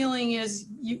my feeling is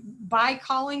by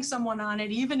calling someone on it,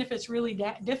 even if it's really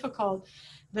difficult,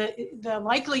 the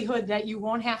likelihood that you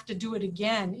won't have to do it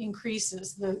again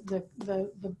increases. The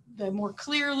more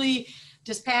clearly,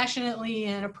 dispassionately,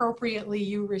 and appropriately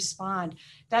you respond.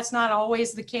 That's not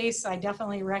always the case. I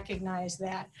definitely recognize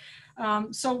that.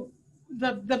 So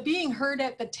the being heard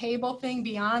at the table thing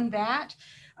beyond that,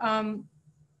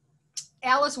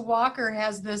 Alice Walker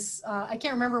has this, I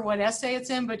can't remember what essay it's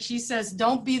in, but she says,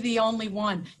 don't be the only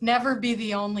one, never be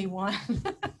the only one.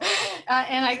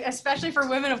 And especially for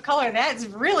women of color, that's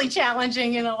really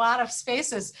challenging in a lot of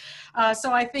spaces.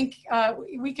 So I think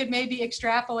we could maybe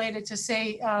extrapolate it to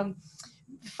say,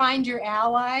 find your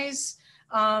allies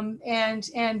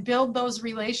and build those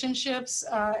relationships.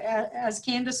 As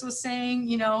Candice was saying,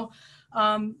 you know,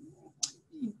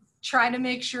 try to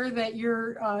make sure that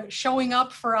you're showing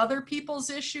up for other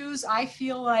people's issues. I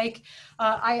feel like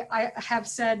I have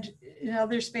said in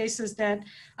other spaces that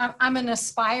I'm an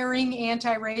aspiring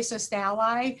anti-racist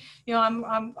ally. You know,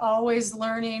 I'm always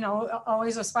learning,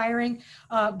 always aspiring.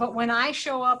 But when I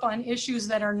show up on issues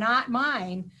that are not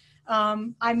mine,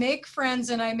 I make friends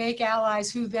and I make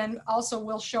allies who then also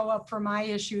will show up for my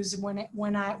issues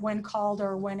when called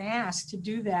or when asked to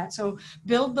do that. So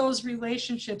build those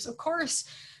relationships. Of course,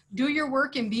 do your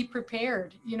work and be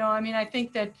prepared. You know, I mean, I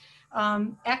think that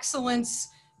excellence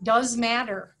does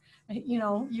matter. You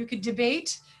know, you could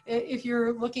debate if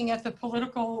you're looking at the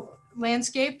political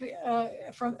landscape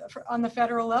on the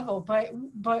federal level,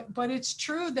 but it's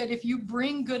true that if you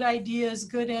bring good ideas,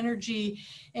 good energy,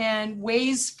 and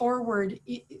ways forward,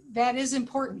 that is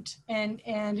important and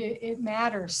it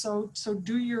matters. So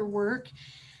do your work,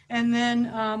 and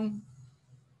then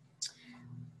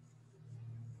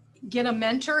get a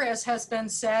mentor, as has been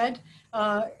said,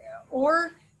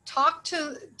 or talk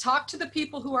to the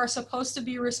people who are supposed to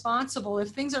be responsible. If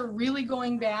things are really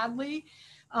going badly,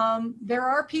 there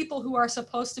are people who are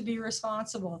supposed to be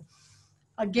responsible.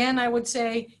 Again, I would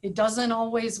say it doesn't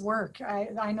always work.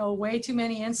 I know way too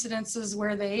many incidences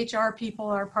where the HR people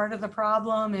are part of the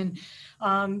problem, and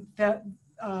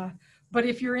but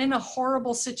if you're in a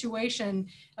horrible situation,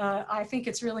 I think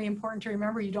it's really important to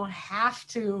remember you don't have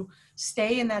to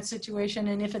stay in that situation.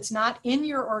 And if it's not in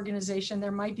your organization,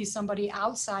 there might be somebody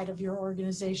outside of your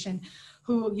organization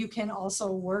who you can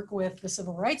also work with. The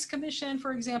Civil Rights Commission,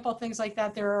 for example, things like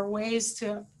that. There are ways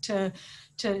to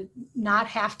not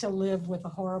have to live with a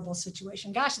horrible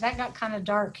situation. Gosh, that got kind of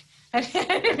dark. That's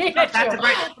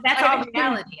all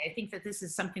reality. I think that this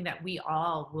is something that we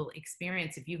all will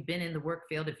experience. If you've been in the work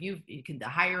field, the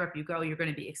higher up you go, you're going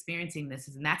to be experiencing this,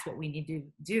 and that's what we need to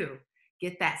do.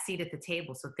 Get that seat at the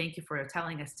table. So thank you for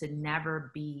telling us to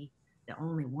never be the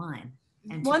only one.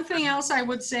 And one thing else I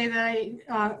would say that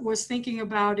I was thinking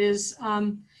about is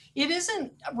it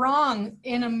isn't wrong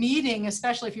in a meeting,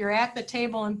 especially if you're at the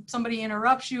table and somebody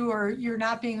interrupts you or you're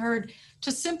not being heard,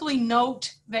 to simply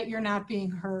note that you're not being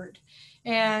heard.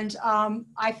 And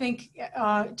I think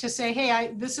to say, hey,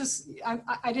 I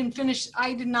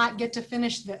did not get to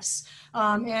finish this.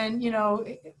 And, you know,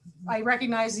 I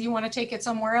recognize you want to take it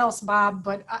somewhere else, Bob,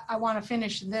 but I want to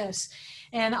finish this.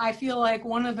 And I feel like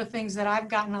one of the things that I've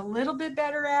gotten a little bit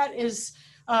better at is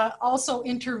also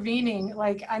intervening.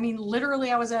 Like, I mean,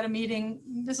 literally I was at a meeting,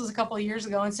 this was a couple of years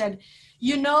ago, and said,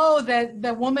 you know that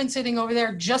the woman sitting over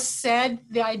there just said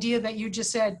the idea that you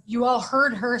just said. You all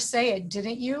heard her say it,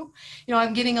 didn't you? You know,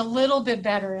 I'm getting a little bit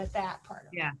better at that part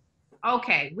of it. Yeah.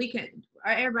 Okay, we can,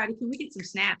 everybody, can we get some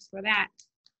snaps for that?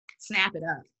 Snap it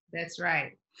up. That's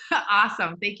right.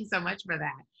 Awesome. Thank you so much for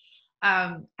that.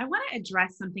 I want to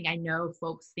address something I know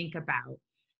folks think about.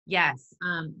 Yes,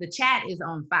 the chat is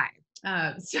on fire.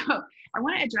 So I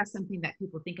want to address something that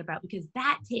people think about, because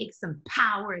that takes some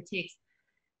power. It takes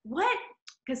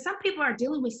because some people are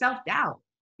dealing with self-doubt.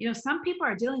 Some people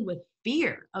are dealing with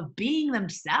fear of being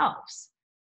themselves.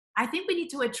 I think we need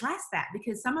to address that,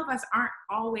 because some of us aren't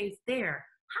always there.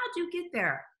 How'd you get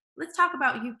there? Let's talk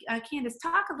about you, Candice.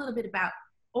 Talk a little bit about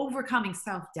overcoming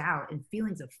self-doubt and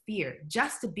feelings of fear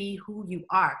just to be who you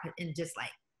are, and just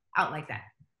out like that.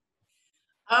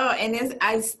 Oh, and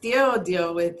I still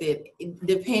deal with it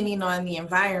depending on the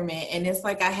environment. And it's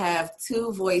like I have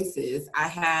two voices. I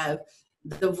have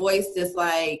the voice that's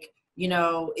the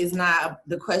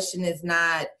question is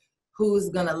not who's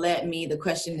gonna let me, the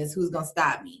question is who's gonna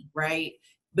stop me, right?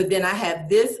 But then I have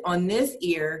this on this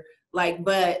ear,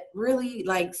 but really,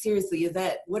 seriously,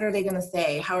 what are they gonna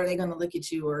say? How are they gonna look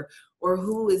at you? Or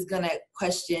who is gonna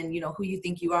question, who you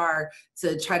think you are,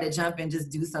 to try to jump and just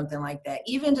do something like that?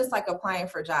 Even just applying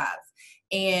for jobs.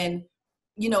 And,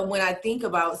 when I think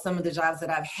about some of the jobs that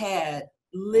I've had,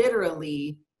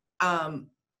 literally, I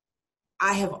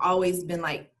have always been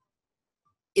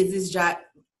is this job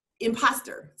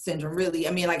imposter syndrome, really?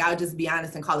 I mean, I'll just be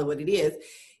honest and call it what it is.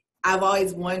 I've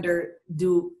always wondered,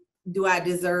 do I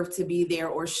deserve to be there,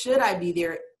 or should I be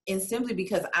there? And simply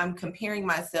because I'm comparing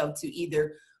myself to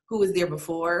either who was there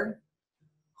before,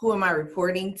 who am I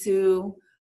reporting to,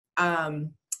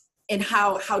 and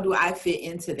how do I fit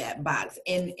into that box?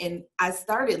 And I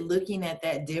started looking at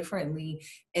that differently,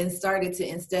 and started to,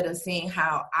 instead of seeing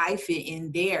how I fit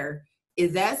in there,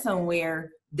 is that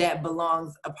somewhere that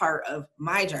belongs a part of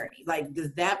my journey?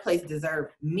 Does that place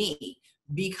deserve me?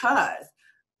 Because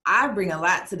I bring a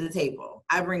lot to the table.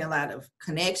 I bring a lot of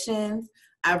connections.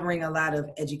 I bring a lot of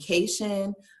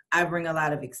education. I bring a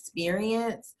lot of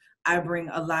experience. I bring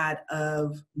a lot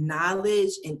of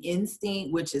knowledge and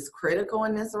instinct, which is critical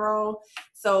in this role.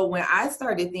 So when I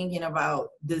started thinking about,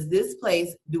 does this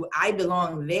place, do I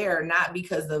belong there, not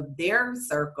because of their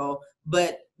circle,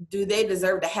 but do they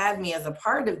deserve to have me as a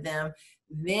part of them?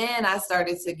 Then I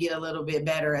started to get a little bit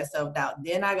better at self-doubt.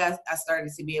 Then I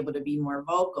started to be able to be more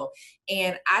vocal.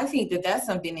 And I think that that's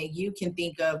something that you can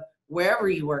think of wherever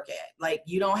you work at.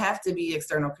 You don't have to be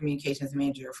external communications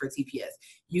manager for TPS.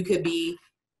 You could be,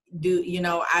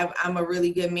 I'm a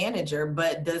really good manager,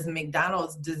 but does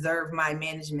McDonald's deserve my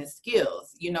management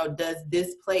skills? Does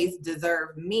this place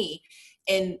deserve me?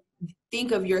 And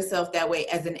think of yourself that way,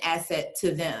 as an asset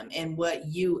to them, and what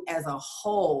you as a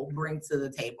whole bring to the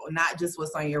table, not just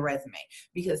what's on your resume.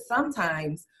 Because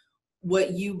sometimes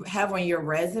what you have on your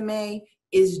resume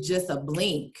is just a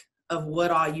blink of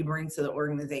what all you bring to the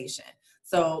organization.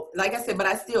 So like I said, but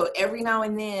I still, every now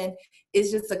and then,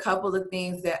 it's just a couple of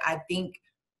things that I think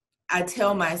I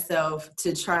tell myself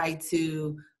to try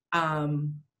to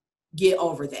get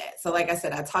over that. So like I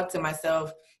said, I talk to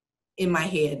myself in my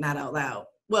head, not out loud.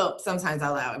 Well, sometimes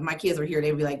out loud. If my kids were here,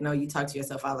 they'd be like, no, you talk to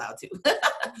yourself out loud too.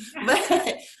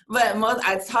 but most,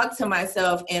 I talk to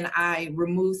myself, and I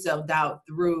remove self-doubt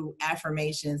through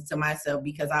affirmations to myself,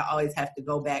 because I always have to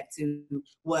go back to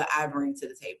what I bring to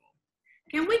the table.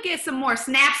 Can we get some more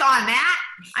snaps on that?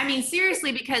 I mean,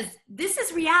 seriously, because this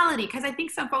is reality. Because I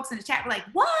think some folks in the chat were like,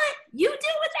 what? You deal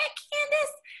with that,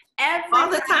 Candice? All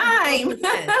the time.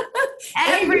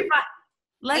 Everybody.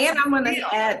 And I'm going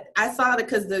to add, I saw it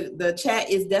because the chat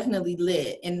is definitely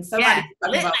lit. And somebody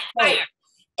talking about fire.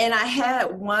 And I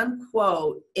had one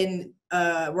quote, and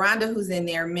Rhonda, who's in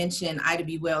there, mentioned Ida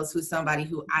B. Wells, who's somebody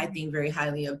who I think very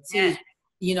highly of too.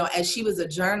 Yeah. As she was a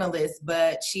journalist,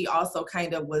 but she also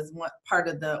kind of was one part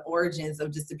of the origins of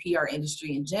just the PR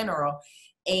industry in general.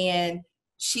 And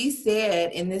she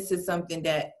said, and this is something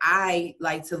that I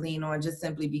like to lean on, just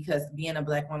simply because being a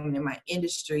Black woman in my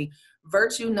industry,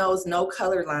 virtue knows no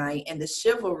color line, and the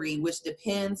chivalry, which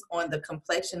depends on the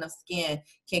complexion of skin,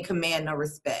 can command no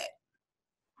respect.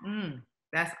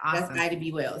 That's awesome. That's Ida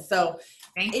B. Wells. So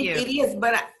thank you. It is,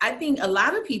 but I think a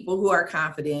lot of people who are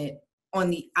confident on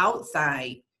the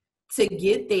outside, to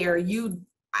get there,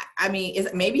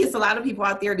 maybe it's a lot of people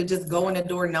out there to just go in the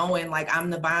door knowing I'm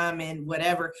the bomb and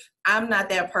whatever. I'm not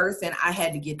that person. I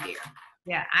had to get there.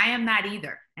 Yeah, I am not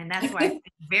either. And that's why I think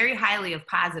very highly of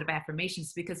positive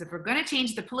affirmations, because if we're going to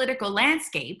change the political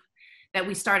landscape that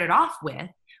we started off with,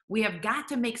 we have got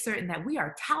to make certain that we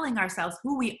are telling ourselves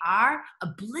who we are,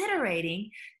 obliterating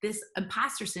this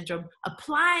imposter syndrome,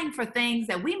 applying for things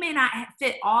that we may not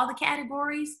fit all the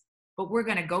categories, but we're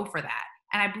going to go for that.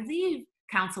 And I believe,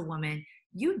 Councilwoman,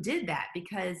 you did that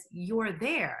because you're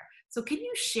there. So can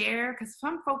you share, because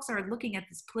some folks are looking at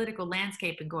this political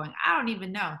landscape and going, I don't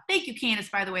even know. Thank you, Candice,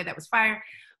 by the way, that was fire.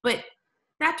 But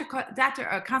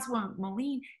Councilwoman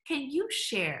Moline, can you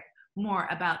share more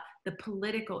about the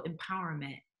political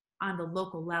empowerment on the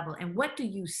local level, and what do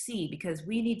you see? Because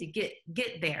we need to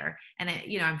get there. And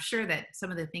I'm sure that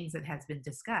some of the things that has been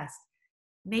discussed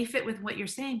may fit with what you're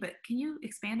saying, but can you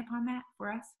expand upon that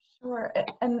for us? Sure.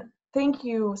 And thank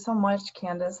you so much,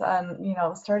 Candice,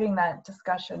 on starting that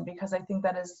discussion, because I think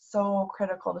that is so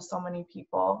critical to so many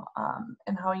people,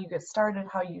 and how you get started,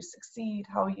 how you succeed,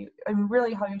 how you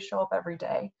show up every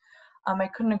day. I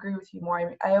couldn't agree with you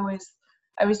more. I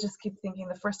always just keep thinking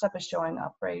the first step is showing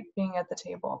up, right? Being at the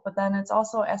table. But then it's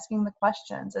also asking the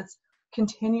questions. It's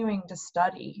continuing to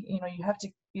study. You have to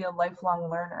be a lifelong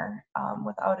learner,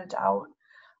 without a doubt.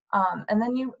 And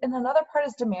another part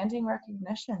is demanding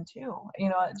recognition too.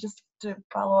 Just to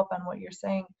follow up on what you're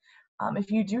saying,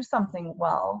 if you do something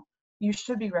well, you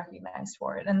should be recognized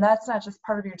for it. And that's not just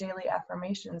part of your daily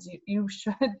affirmations. You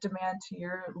should demand to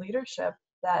your leadership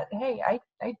that, hey, I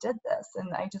did this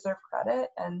and I deserve credit,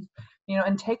 and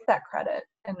take that credit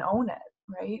and own it,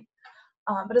 right?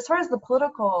 But as far as the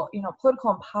political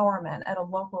empowerment at a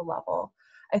local level,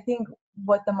 I think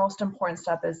what the most important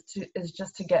step is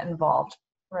just to get involved,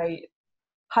 right?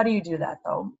 How do you do that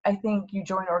though? I think you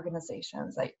join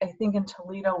organizations. I think in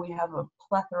Toledo we have a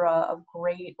plethora of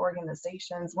great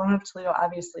organizations. Women of Toledo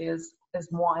obviously is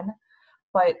one,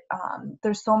 but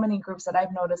there's so many groups that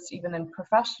I've noticed even in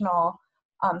professional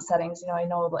settings. I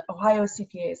know that Ohio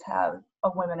CPAs have a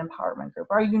women empowerment group.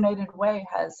 Our United Way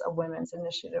has a women's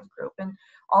initiative group, and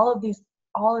all of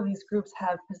these groups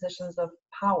have positions of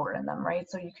power in them, right?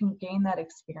 So you can gain that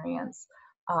experience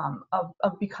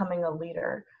of becoming a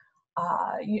leader.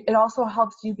 It also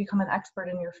helps you become an expert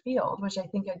in your field, which I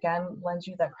think again lends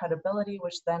you that credibility,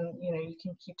 which then you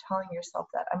can keep telling yourself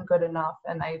that I'm good enough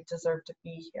and I deserve to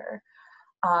be here.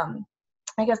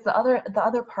 I guess the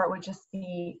other part would just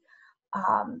be,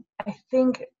 I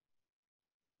think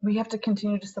we have to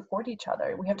continue to support each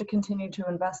other. We have to continue to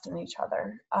invest in each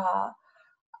other.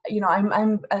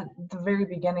 I'm at the very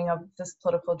beginning of this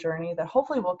political journey that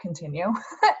hopefully will continue,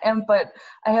 but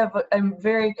I'm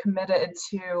very committed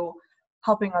to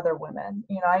helping other women.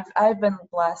 I've been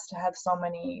blessed to have so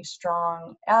many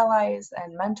strong allies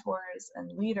and mentors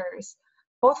and leaders,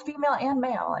 both female and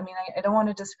male. I mean, I don't want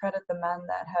to discredit the men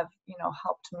that have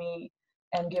helped me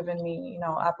and given me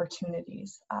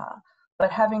opportunities,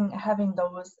 but having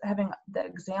the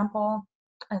example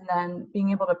and then being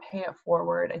able to pay it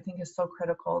forward, I think is so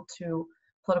critical to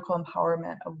political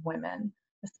empowerment of women,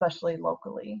 especially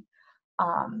locally.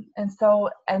 And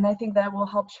I think that will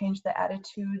help change the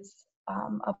attitudes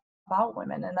about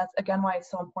women. And that's again why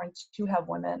it's so important to have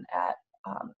women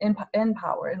in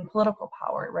power, in political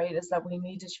power, right? Is that we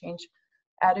need to change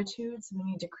attitudes. We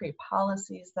need to create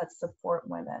policies that support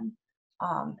women.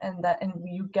 And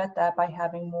you get that by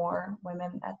having more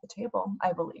women at the table,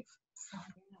 I believe. So.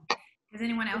 Does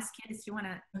anyone else, Candice, you want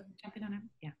to jump in on it?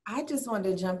 Yeah. I just wanted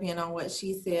to jump in on what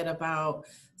she said about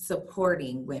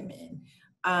supporting women.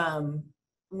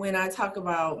 When I talk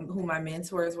about who my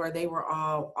mentors were, they were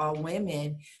all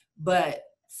women, but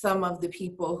some of the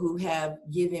people who have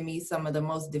given me some of the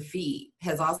most defeat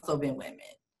has also been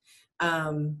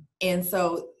women. And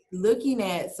so looking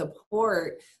at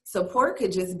support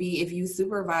could just be if you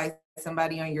supervise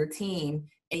somebody on your team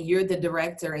and you're the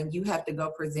director and you have to go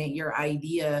present your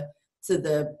idea to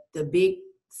the big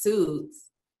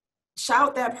suits,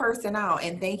 shout that person out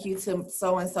and thank you to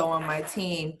so-and-so on my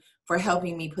team for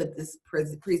helping me put this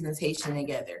presentation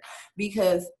together.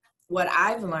 Because what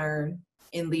I've learned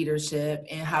in leadership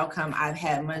and how come I've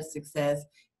had much success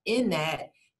in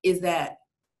that is that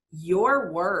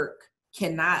your work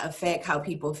cannot affect how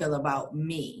people feel about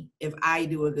me if I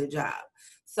do a good job.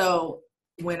 So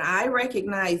when I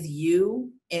recognize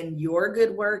you and your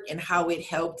good work and how it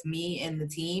helped me and the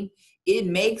team, it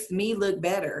makes me look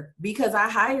better because I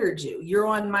hired you. You're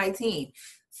on my team.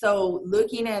 So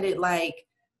looking at it like,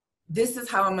 this is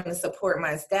how I'm going to support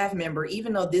my staff member,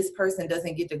 even though this person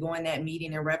doesn't get to go in that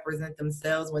meeting and represent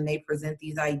themselves when they present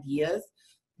these ideas.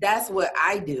 That's what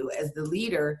I do as the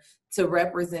leader, to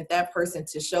represent that person,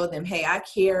 to show them, hey, I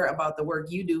care about the work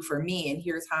you do for me, and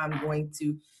here's how I'm going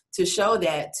to show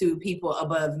that to people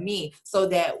above me, so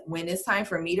that when it's time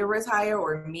for me to retire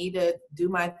or me to do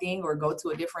my thing or go to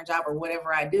a different job or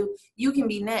whatever I do, you can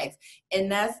be next. And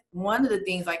that's one of the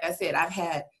things, like I said, I've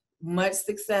had much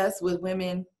success with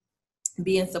women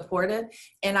being supportive,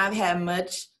 and I've had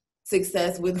much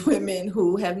success with women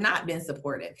who have not been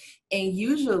supportive. And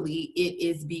usually it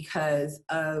is because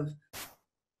of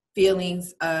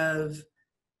feelings of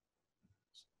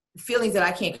feelings that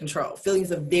I can't control,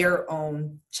 feelings of their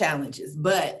own challenges.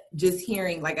 But just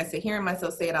hearing, like I said, hearing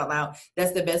myself say it out loud,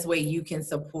 that's the best way you can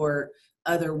support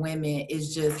other women,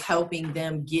 is just helping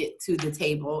them get to the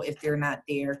table if they're not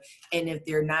there. And if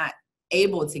they're not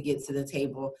able to get to the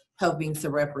table, helping to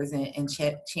represent and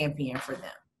champion for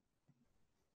them.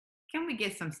 Can we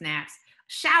get some snaps?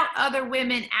 Shout other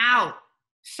women out.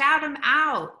 Shout them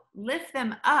out. Lift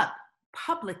them up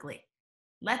publicly.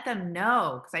 Let them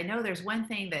know. Because I know there's one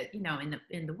thing that, you know,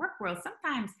 in the work world,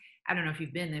 sometimes, I don't know if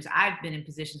you've been there, I've been in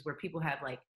positions where people have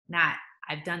like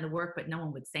I've done the work, but no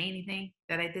one would say anything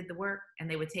that I did the work, and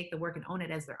they would take the work and own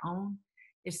it as their own.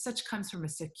 It comes from a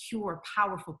secure,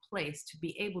 powerful place to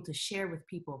be able to share with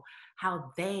people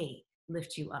how they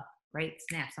lift you up, right?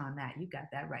 Snaps on that. You got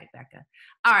that right, Becca.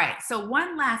 All right. So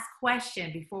one last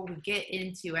question before we get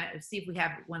into it. See if we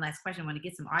have one last question. I want to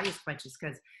get some audience questions,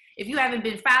 because if you haven't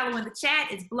been following the chat,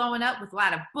 it's blowing up with a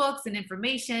lot of books and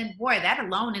information. Boy, that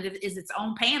alone is its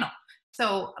own panel.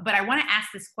 So, but I want to ask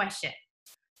this question.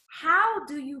 How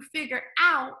do you figure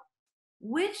out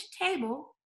which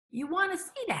table you want to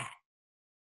sit at?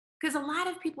 Because a lot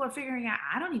of people are figuring out,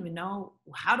 I don't even know,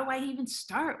 how do I even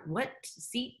start? What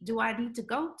seat do I need to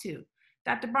go to?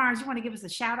 Dr. Barnes, you want to give us a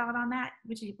shout out on that?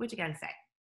 What you got to say?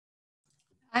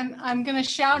 I'm going to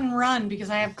shout and run because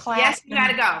I have class. Yes, you got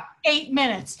to go. 8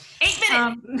 minutes. 8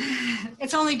 minutes.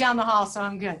 It's only down the hall, so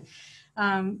I'm good.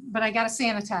 But I got to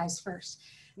sanitize first.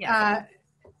 Yeah.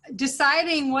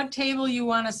 Deciding what table you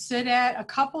want to sit at, a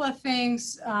couple of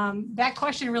things. That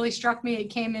question really struck me. It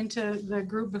came into the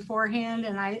group beforehand,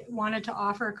 and I wanted to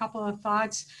offer a couple of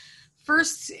thoughts.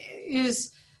 First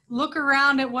is look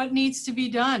around at what needs to be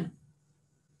done.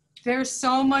 There's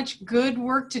so much good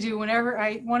work to do.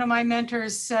 One of my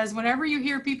mentors says, whenever you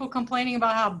hear people complaining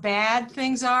about how bad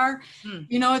things are,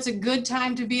 you know, it's a good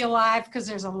time to be alive, because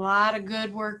there's a lot of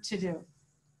good work to do.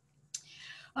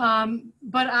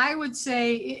 But I would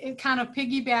say, it kind of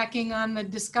piggybacking on the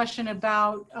discussion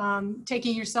about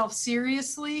taking yourself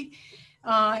seriously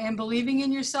and believing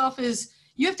in yourself, is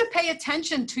you have to pay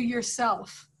attention to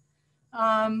yourself.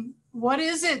 What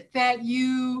is it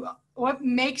what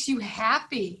makes you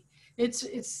happy?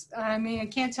 I mean, I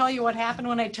can't tell you what happened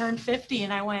when I turned 50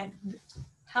 and I went,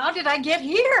 how did I get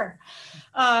here?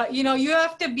 You know, you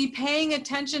have to be paying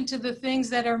attention to the things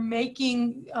that are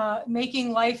making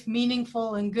life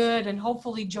meaningful and good and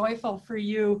hopefully joyful for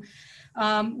you.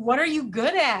 What are you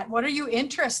good at? What are you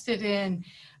interested in?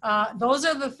 Those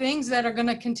are the things that are going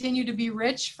to continue to be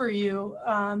rich for you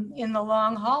in the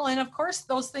long haul. And of course,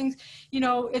 those things, you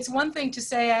know, it's one thing to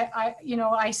say,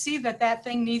 I see that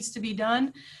thing needs to be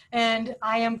done, and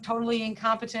I am totally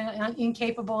incompetent,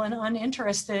 incapable, and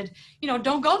uninterested. You know,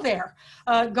 don't go there.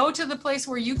 Go to the place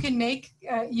where you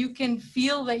can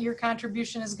feel that your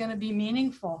contribution is going to be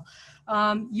meaningful.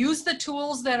 Use the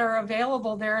tools that are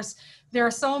available. There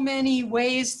are so many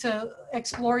ways to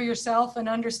explore yourself and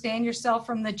understand yourself,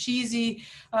 from the cheesy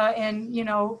and, you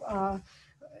know,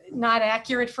 not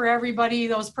accurate for everybody,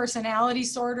 those personality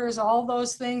sorters, all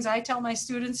those things. I tell my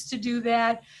students to do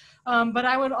that. But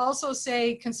I would also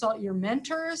say consult your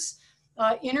mentors,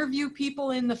 interview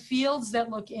people in the fields that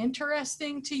look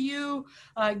interesting to you,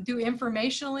 do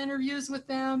informational interviews with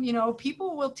them. You know,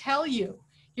 people will tell you,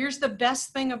 here's the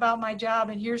best thing about my job,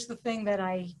 and here's the thing that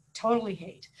I totally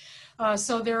hate.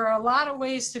 So there are a lot of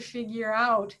ways to figure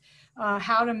out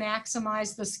how to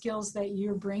maximize the skills that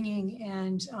you're bringing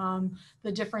and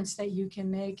the difference that you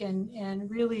can make, and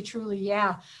really, truly,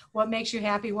 yeah, what makes you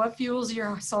happy, what fuels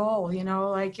your soul, you know,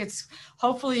 like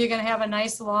hopefully you're going to have a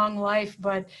nice long life.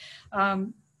 But I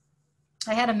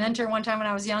had a mentor one time when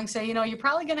I was young say, you know, you're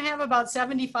probably going to have about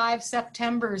 75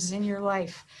 Septembers in your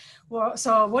life. Well,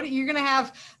 so you're going to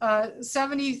have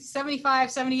 70, 75,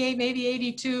 78, maybe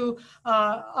 82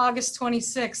 August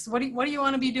 26th. What do you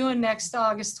want to be doing next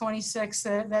August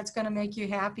 26th that's going to make you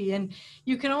happy? And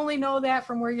you can only know that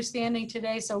from where you're standing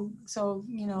today. So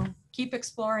you know, keep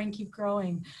exploring, keep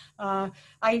growing.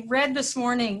 I read this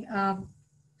morning,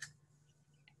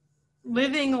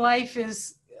 living life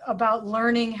is about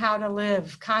learning how to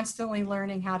live, constantly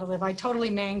learning how to live. I totally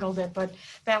mangled it, but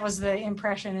that was the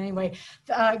impression anyway.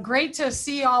 Great to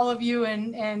see all of you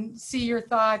and see your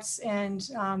thoughts, and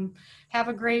have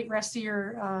a great rest of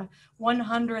your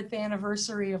 100th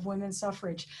anniversary of women's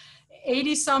suffrage.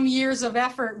 80 some years of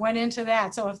effort went into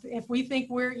that. So if we think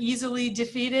we're easily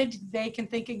defeated, they can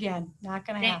think again. Not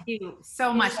going to happen. Thank you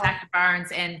so much, Dr.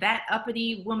 Barnes. And that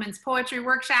uppity women's poetry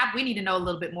workshop, we need to know a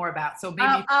little bit more about. So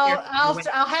maybe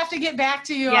I'll have to get back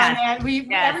to you on that.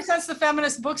 Ever since the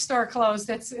feminist bookstore closed,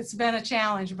 it's been a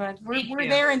challenge, but we're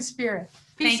there in spirit.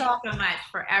 Thank Peace off. you so much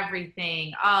for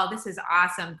everything. Oh, this is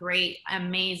awesome, great,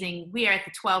 amazing. We are at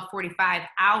the 12:45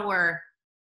 hour.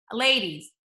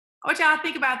 Ladies, what y'all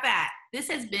think about that? This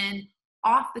has been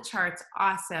off the charts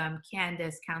awesome.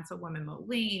 Candice, Councilwoman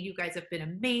Moline, you guys have been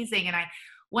amazing. And I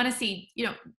want to see,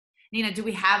 Nina, do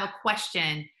we have a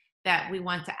question that we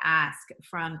want to ask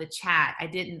from the chat?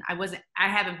 I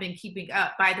haven't been keeping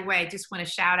up. By the way, I just want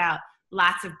to shout out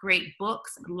lots of great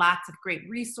books, lots of great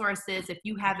resources. If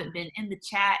you haven't been in the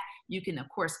chat, you can of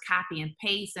course copy and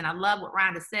paste. And I love what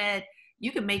Rhonda said.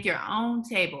 You can make your own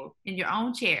table in your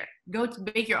own chair. Go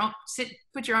to make your own,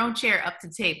 put your own chair up to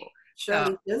the table.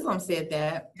 Shirley Chisholm said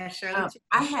that. Yeah, Shirley.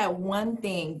 I had one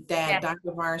thing that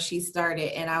Dr. Barnes, she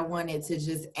started, and I wanted to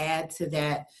just add to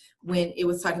that when it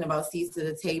was talking about seats to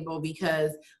the table,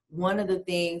 because one of the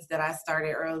things that I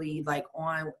started early, like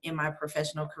on in my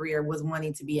professional career, was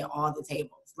wanting to be at all the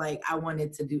tables. Like I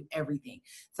wanted to do everything.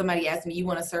 Somebody asked me, you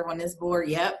want to serve on this board?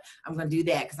 Yep, I'm going to do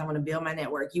that because I want to build my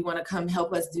network. You want to come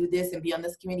help us do this and be on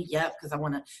this committee? Yep, because I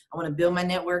want to build my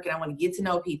network and I want to get to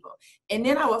know people. And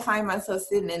then I would find myself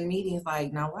sitting in meetings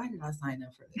like, now why did I sign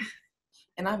up for this?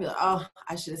 And I'd be like, oh,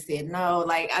 I should have said no.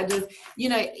 Like I just,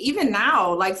 even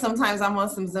now, like sometimes I'm on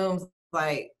some Zooms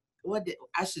like,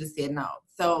 I should have said no.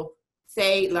 So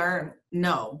learn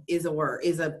no is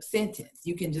a sentence.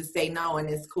 You can just say no and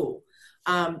it's cool.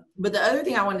 But the other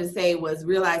thing I wanted to say was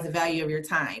realize the value of your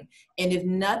time. And if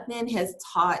nothing has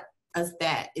taught us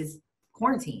that, is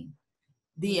quarantine,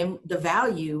 the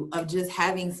value of just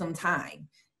having some time.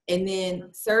 And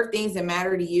then serve things that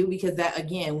matter to you, because that,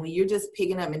 again, when you're just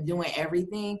picking up and doing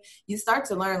everything, you start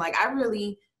to learn, like, I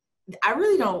really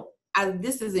don't,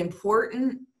 this is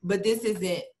important, but this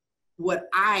isn't what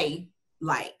I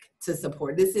like to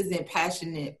support. This isn't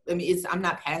passionate. I mean, I'm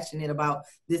not passionate about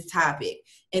this topic.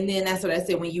 And then that's what I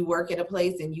said, when you work at a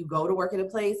place and you go to work at a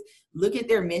place, look at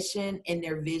their mission and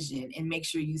their vision and make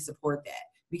sure you support that.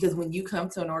 Because when you come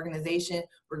to an organization,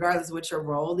 regardless of what your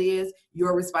role is,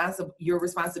 your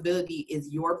responsibility is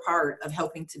your part of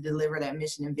helping to deliver that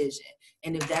mission and vision.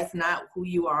 And if that's not who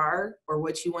you are or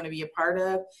what you want to be a part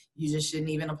of, you just shouldn't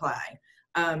even apply.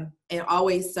 And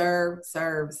always serve.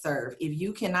 If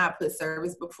you cannot put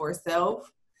service before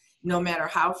self, no matter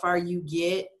how far you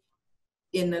get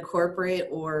in the corporate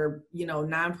or,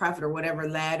 nonprofit or whatever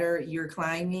ladder you're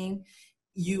climbing,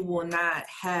 you will not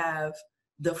have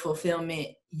the fulfillment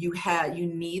you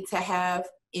need to have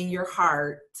in your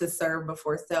heart to serve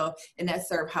before self. And that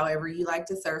serve however you like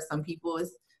to serve. Some people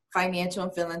is financial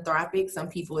and philanthropic. Some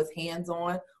people is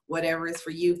hands-on, whatever is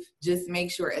for you. Just make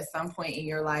sure at some point in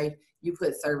your life, you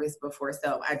put service before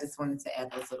self. I just wanted to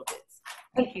add those little bits.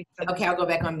 Thank you. Okay, I'll go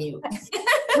back on mute.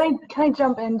 Can I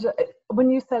jump in? When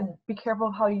you said, be careful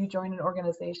of how you join an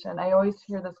organization, I always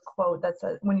hear this quote that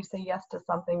says, when you say yes to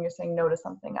something, you're saying no to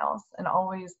something else.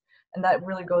 And that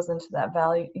really goes into that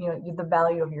value, the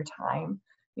value of your time,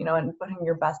 and putting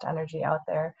your best energy out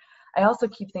there. I also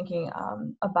keep thinking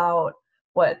about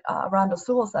what Rhonda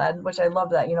Sewell said, which I love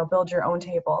that, build your own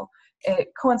table. It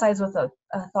coincides with a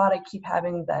thought I keep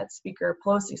having that Speaker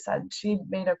Pelosi said. She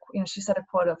said a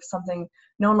quote of something,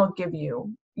 no one will give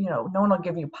you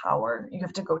power. You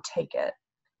have to go take it.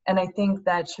 And I think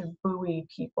that should buoy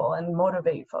people and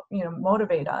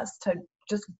motivate us to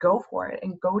just go for it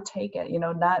and go take it,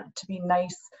 not to be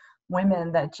nice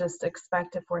women that just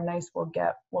expect if we're nice, we'll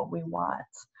get what we want.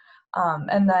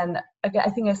 And then again,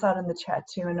 I think I saw it in the chat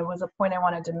too, and it was a point I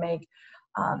wanted to make.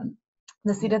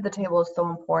 The seat at the table is so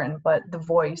important, but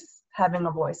having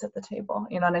a voice at the table,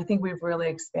 and I think we've really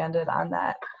expanded on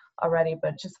that already,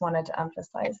 but just wanted to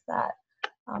emphasize that,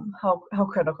 how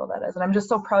critical that is. And I'm just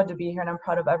so proud to be here, and I'm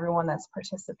proud of everyone that's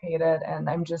participated, and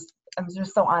I'm just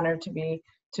so honored to be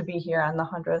here on the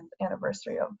 100th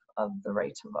anniversary of the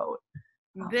right to vote.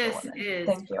 This is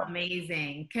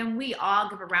amazing. Can we all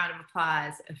give a round of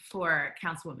applause for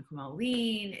Councilwoman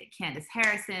Moline, Candice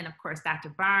Harrison, of course, Dr.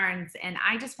 Barnes. And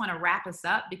I just want to wrap us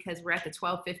up because we're at the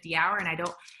 12:50 hour, and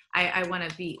I want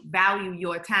to value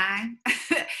your time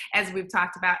as we've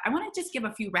talked about. I want to just give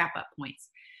a few wrap-up points.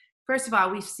 First of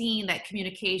all, we've seen that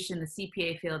communication, the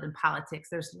CPA field, and politics,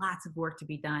 there's lots of work to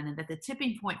be done, and that the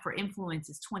tipping point for influence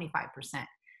is 25%.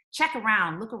 Check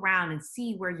around, look around, and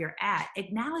see where you're at.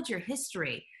 Acknowledge your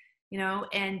history,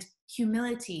 and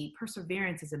humility,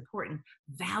 perseverance is important.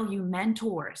 Value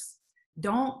mentors.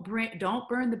 Don't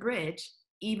burn the bridge,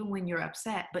 even when you're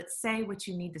upset, but say what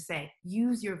you need to say.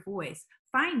 Use your voice.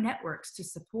 Find networks to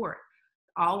support.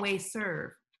 Always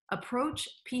serve. Approach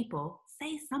people.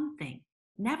 Say something.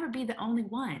 Never be the only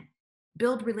one.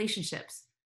 Build relationships.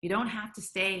 You don't have to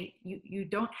stay. You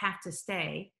don't have to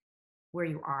stay where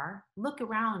you are. Look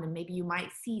around and maybe you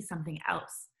might see something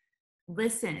else.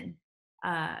 listen,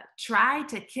 try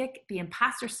to kick the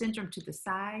imposter syndrome to the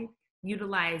side,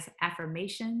 utilize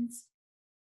affirmations,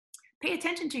 pay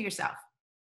attention to yourself.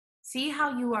 See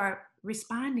how you are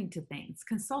responding to things.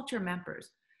 Consult your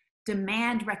members.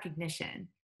 Demand recognition.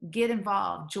 Get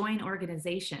involved. Join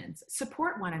organizations.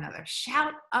 Support one another.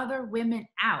 Shout other women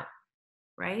out,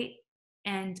 right?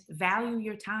 And value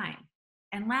your time.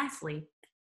 And lastly,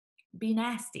 be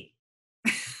nasty.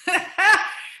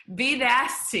 Be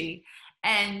nasty.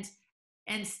 And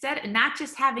instead, not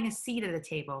just having a seat at the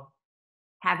table,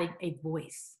 having a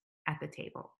voice at the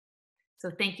table. So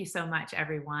thank you so much,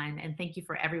 everyone. And thank you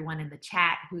for everyone in the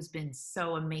chat who's been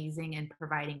so amazing and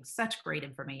providing such great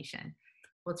information.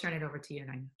 We'll turn it over to you,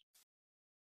 Nina.